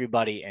 Hope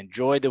everybody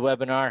enjoyed the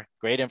webinar.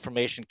 Great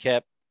information,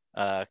 Kip.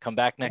 Come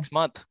back next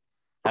month.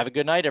 Have a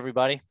good night,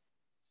 everybody.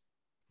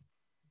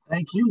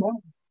 Thank you,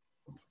 man.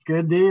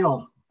 Good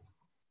deal.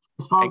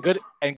 And good.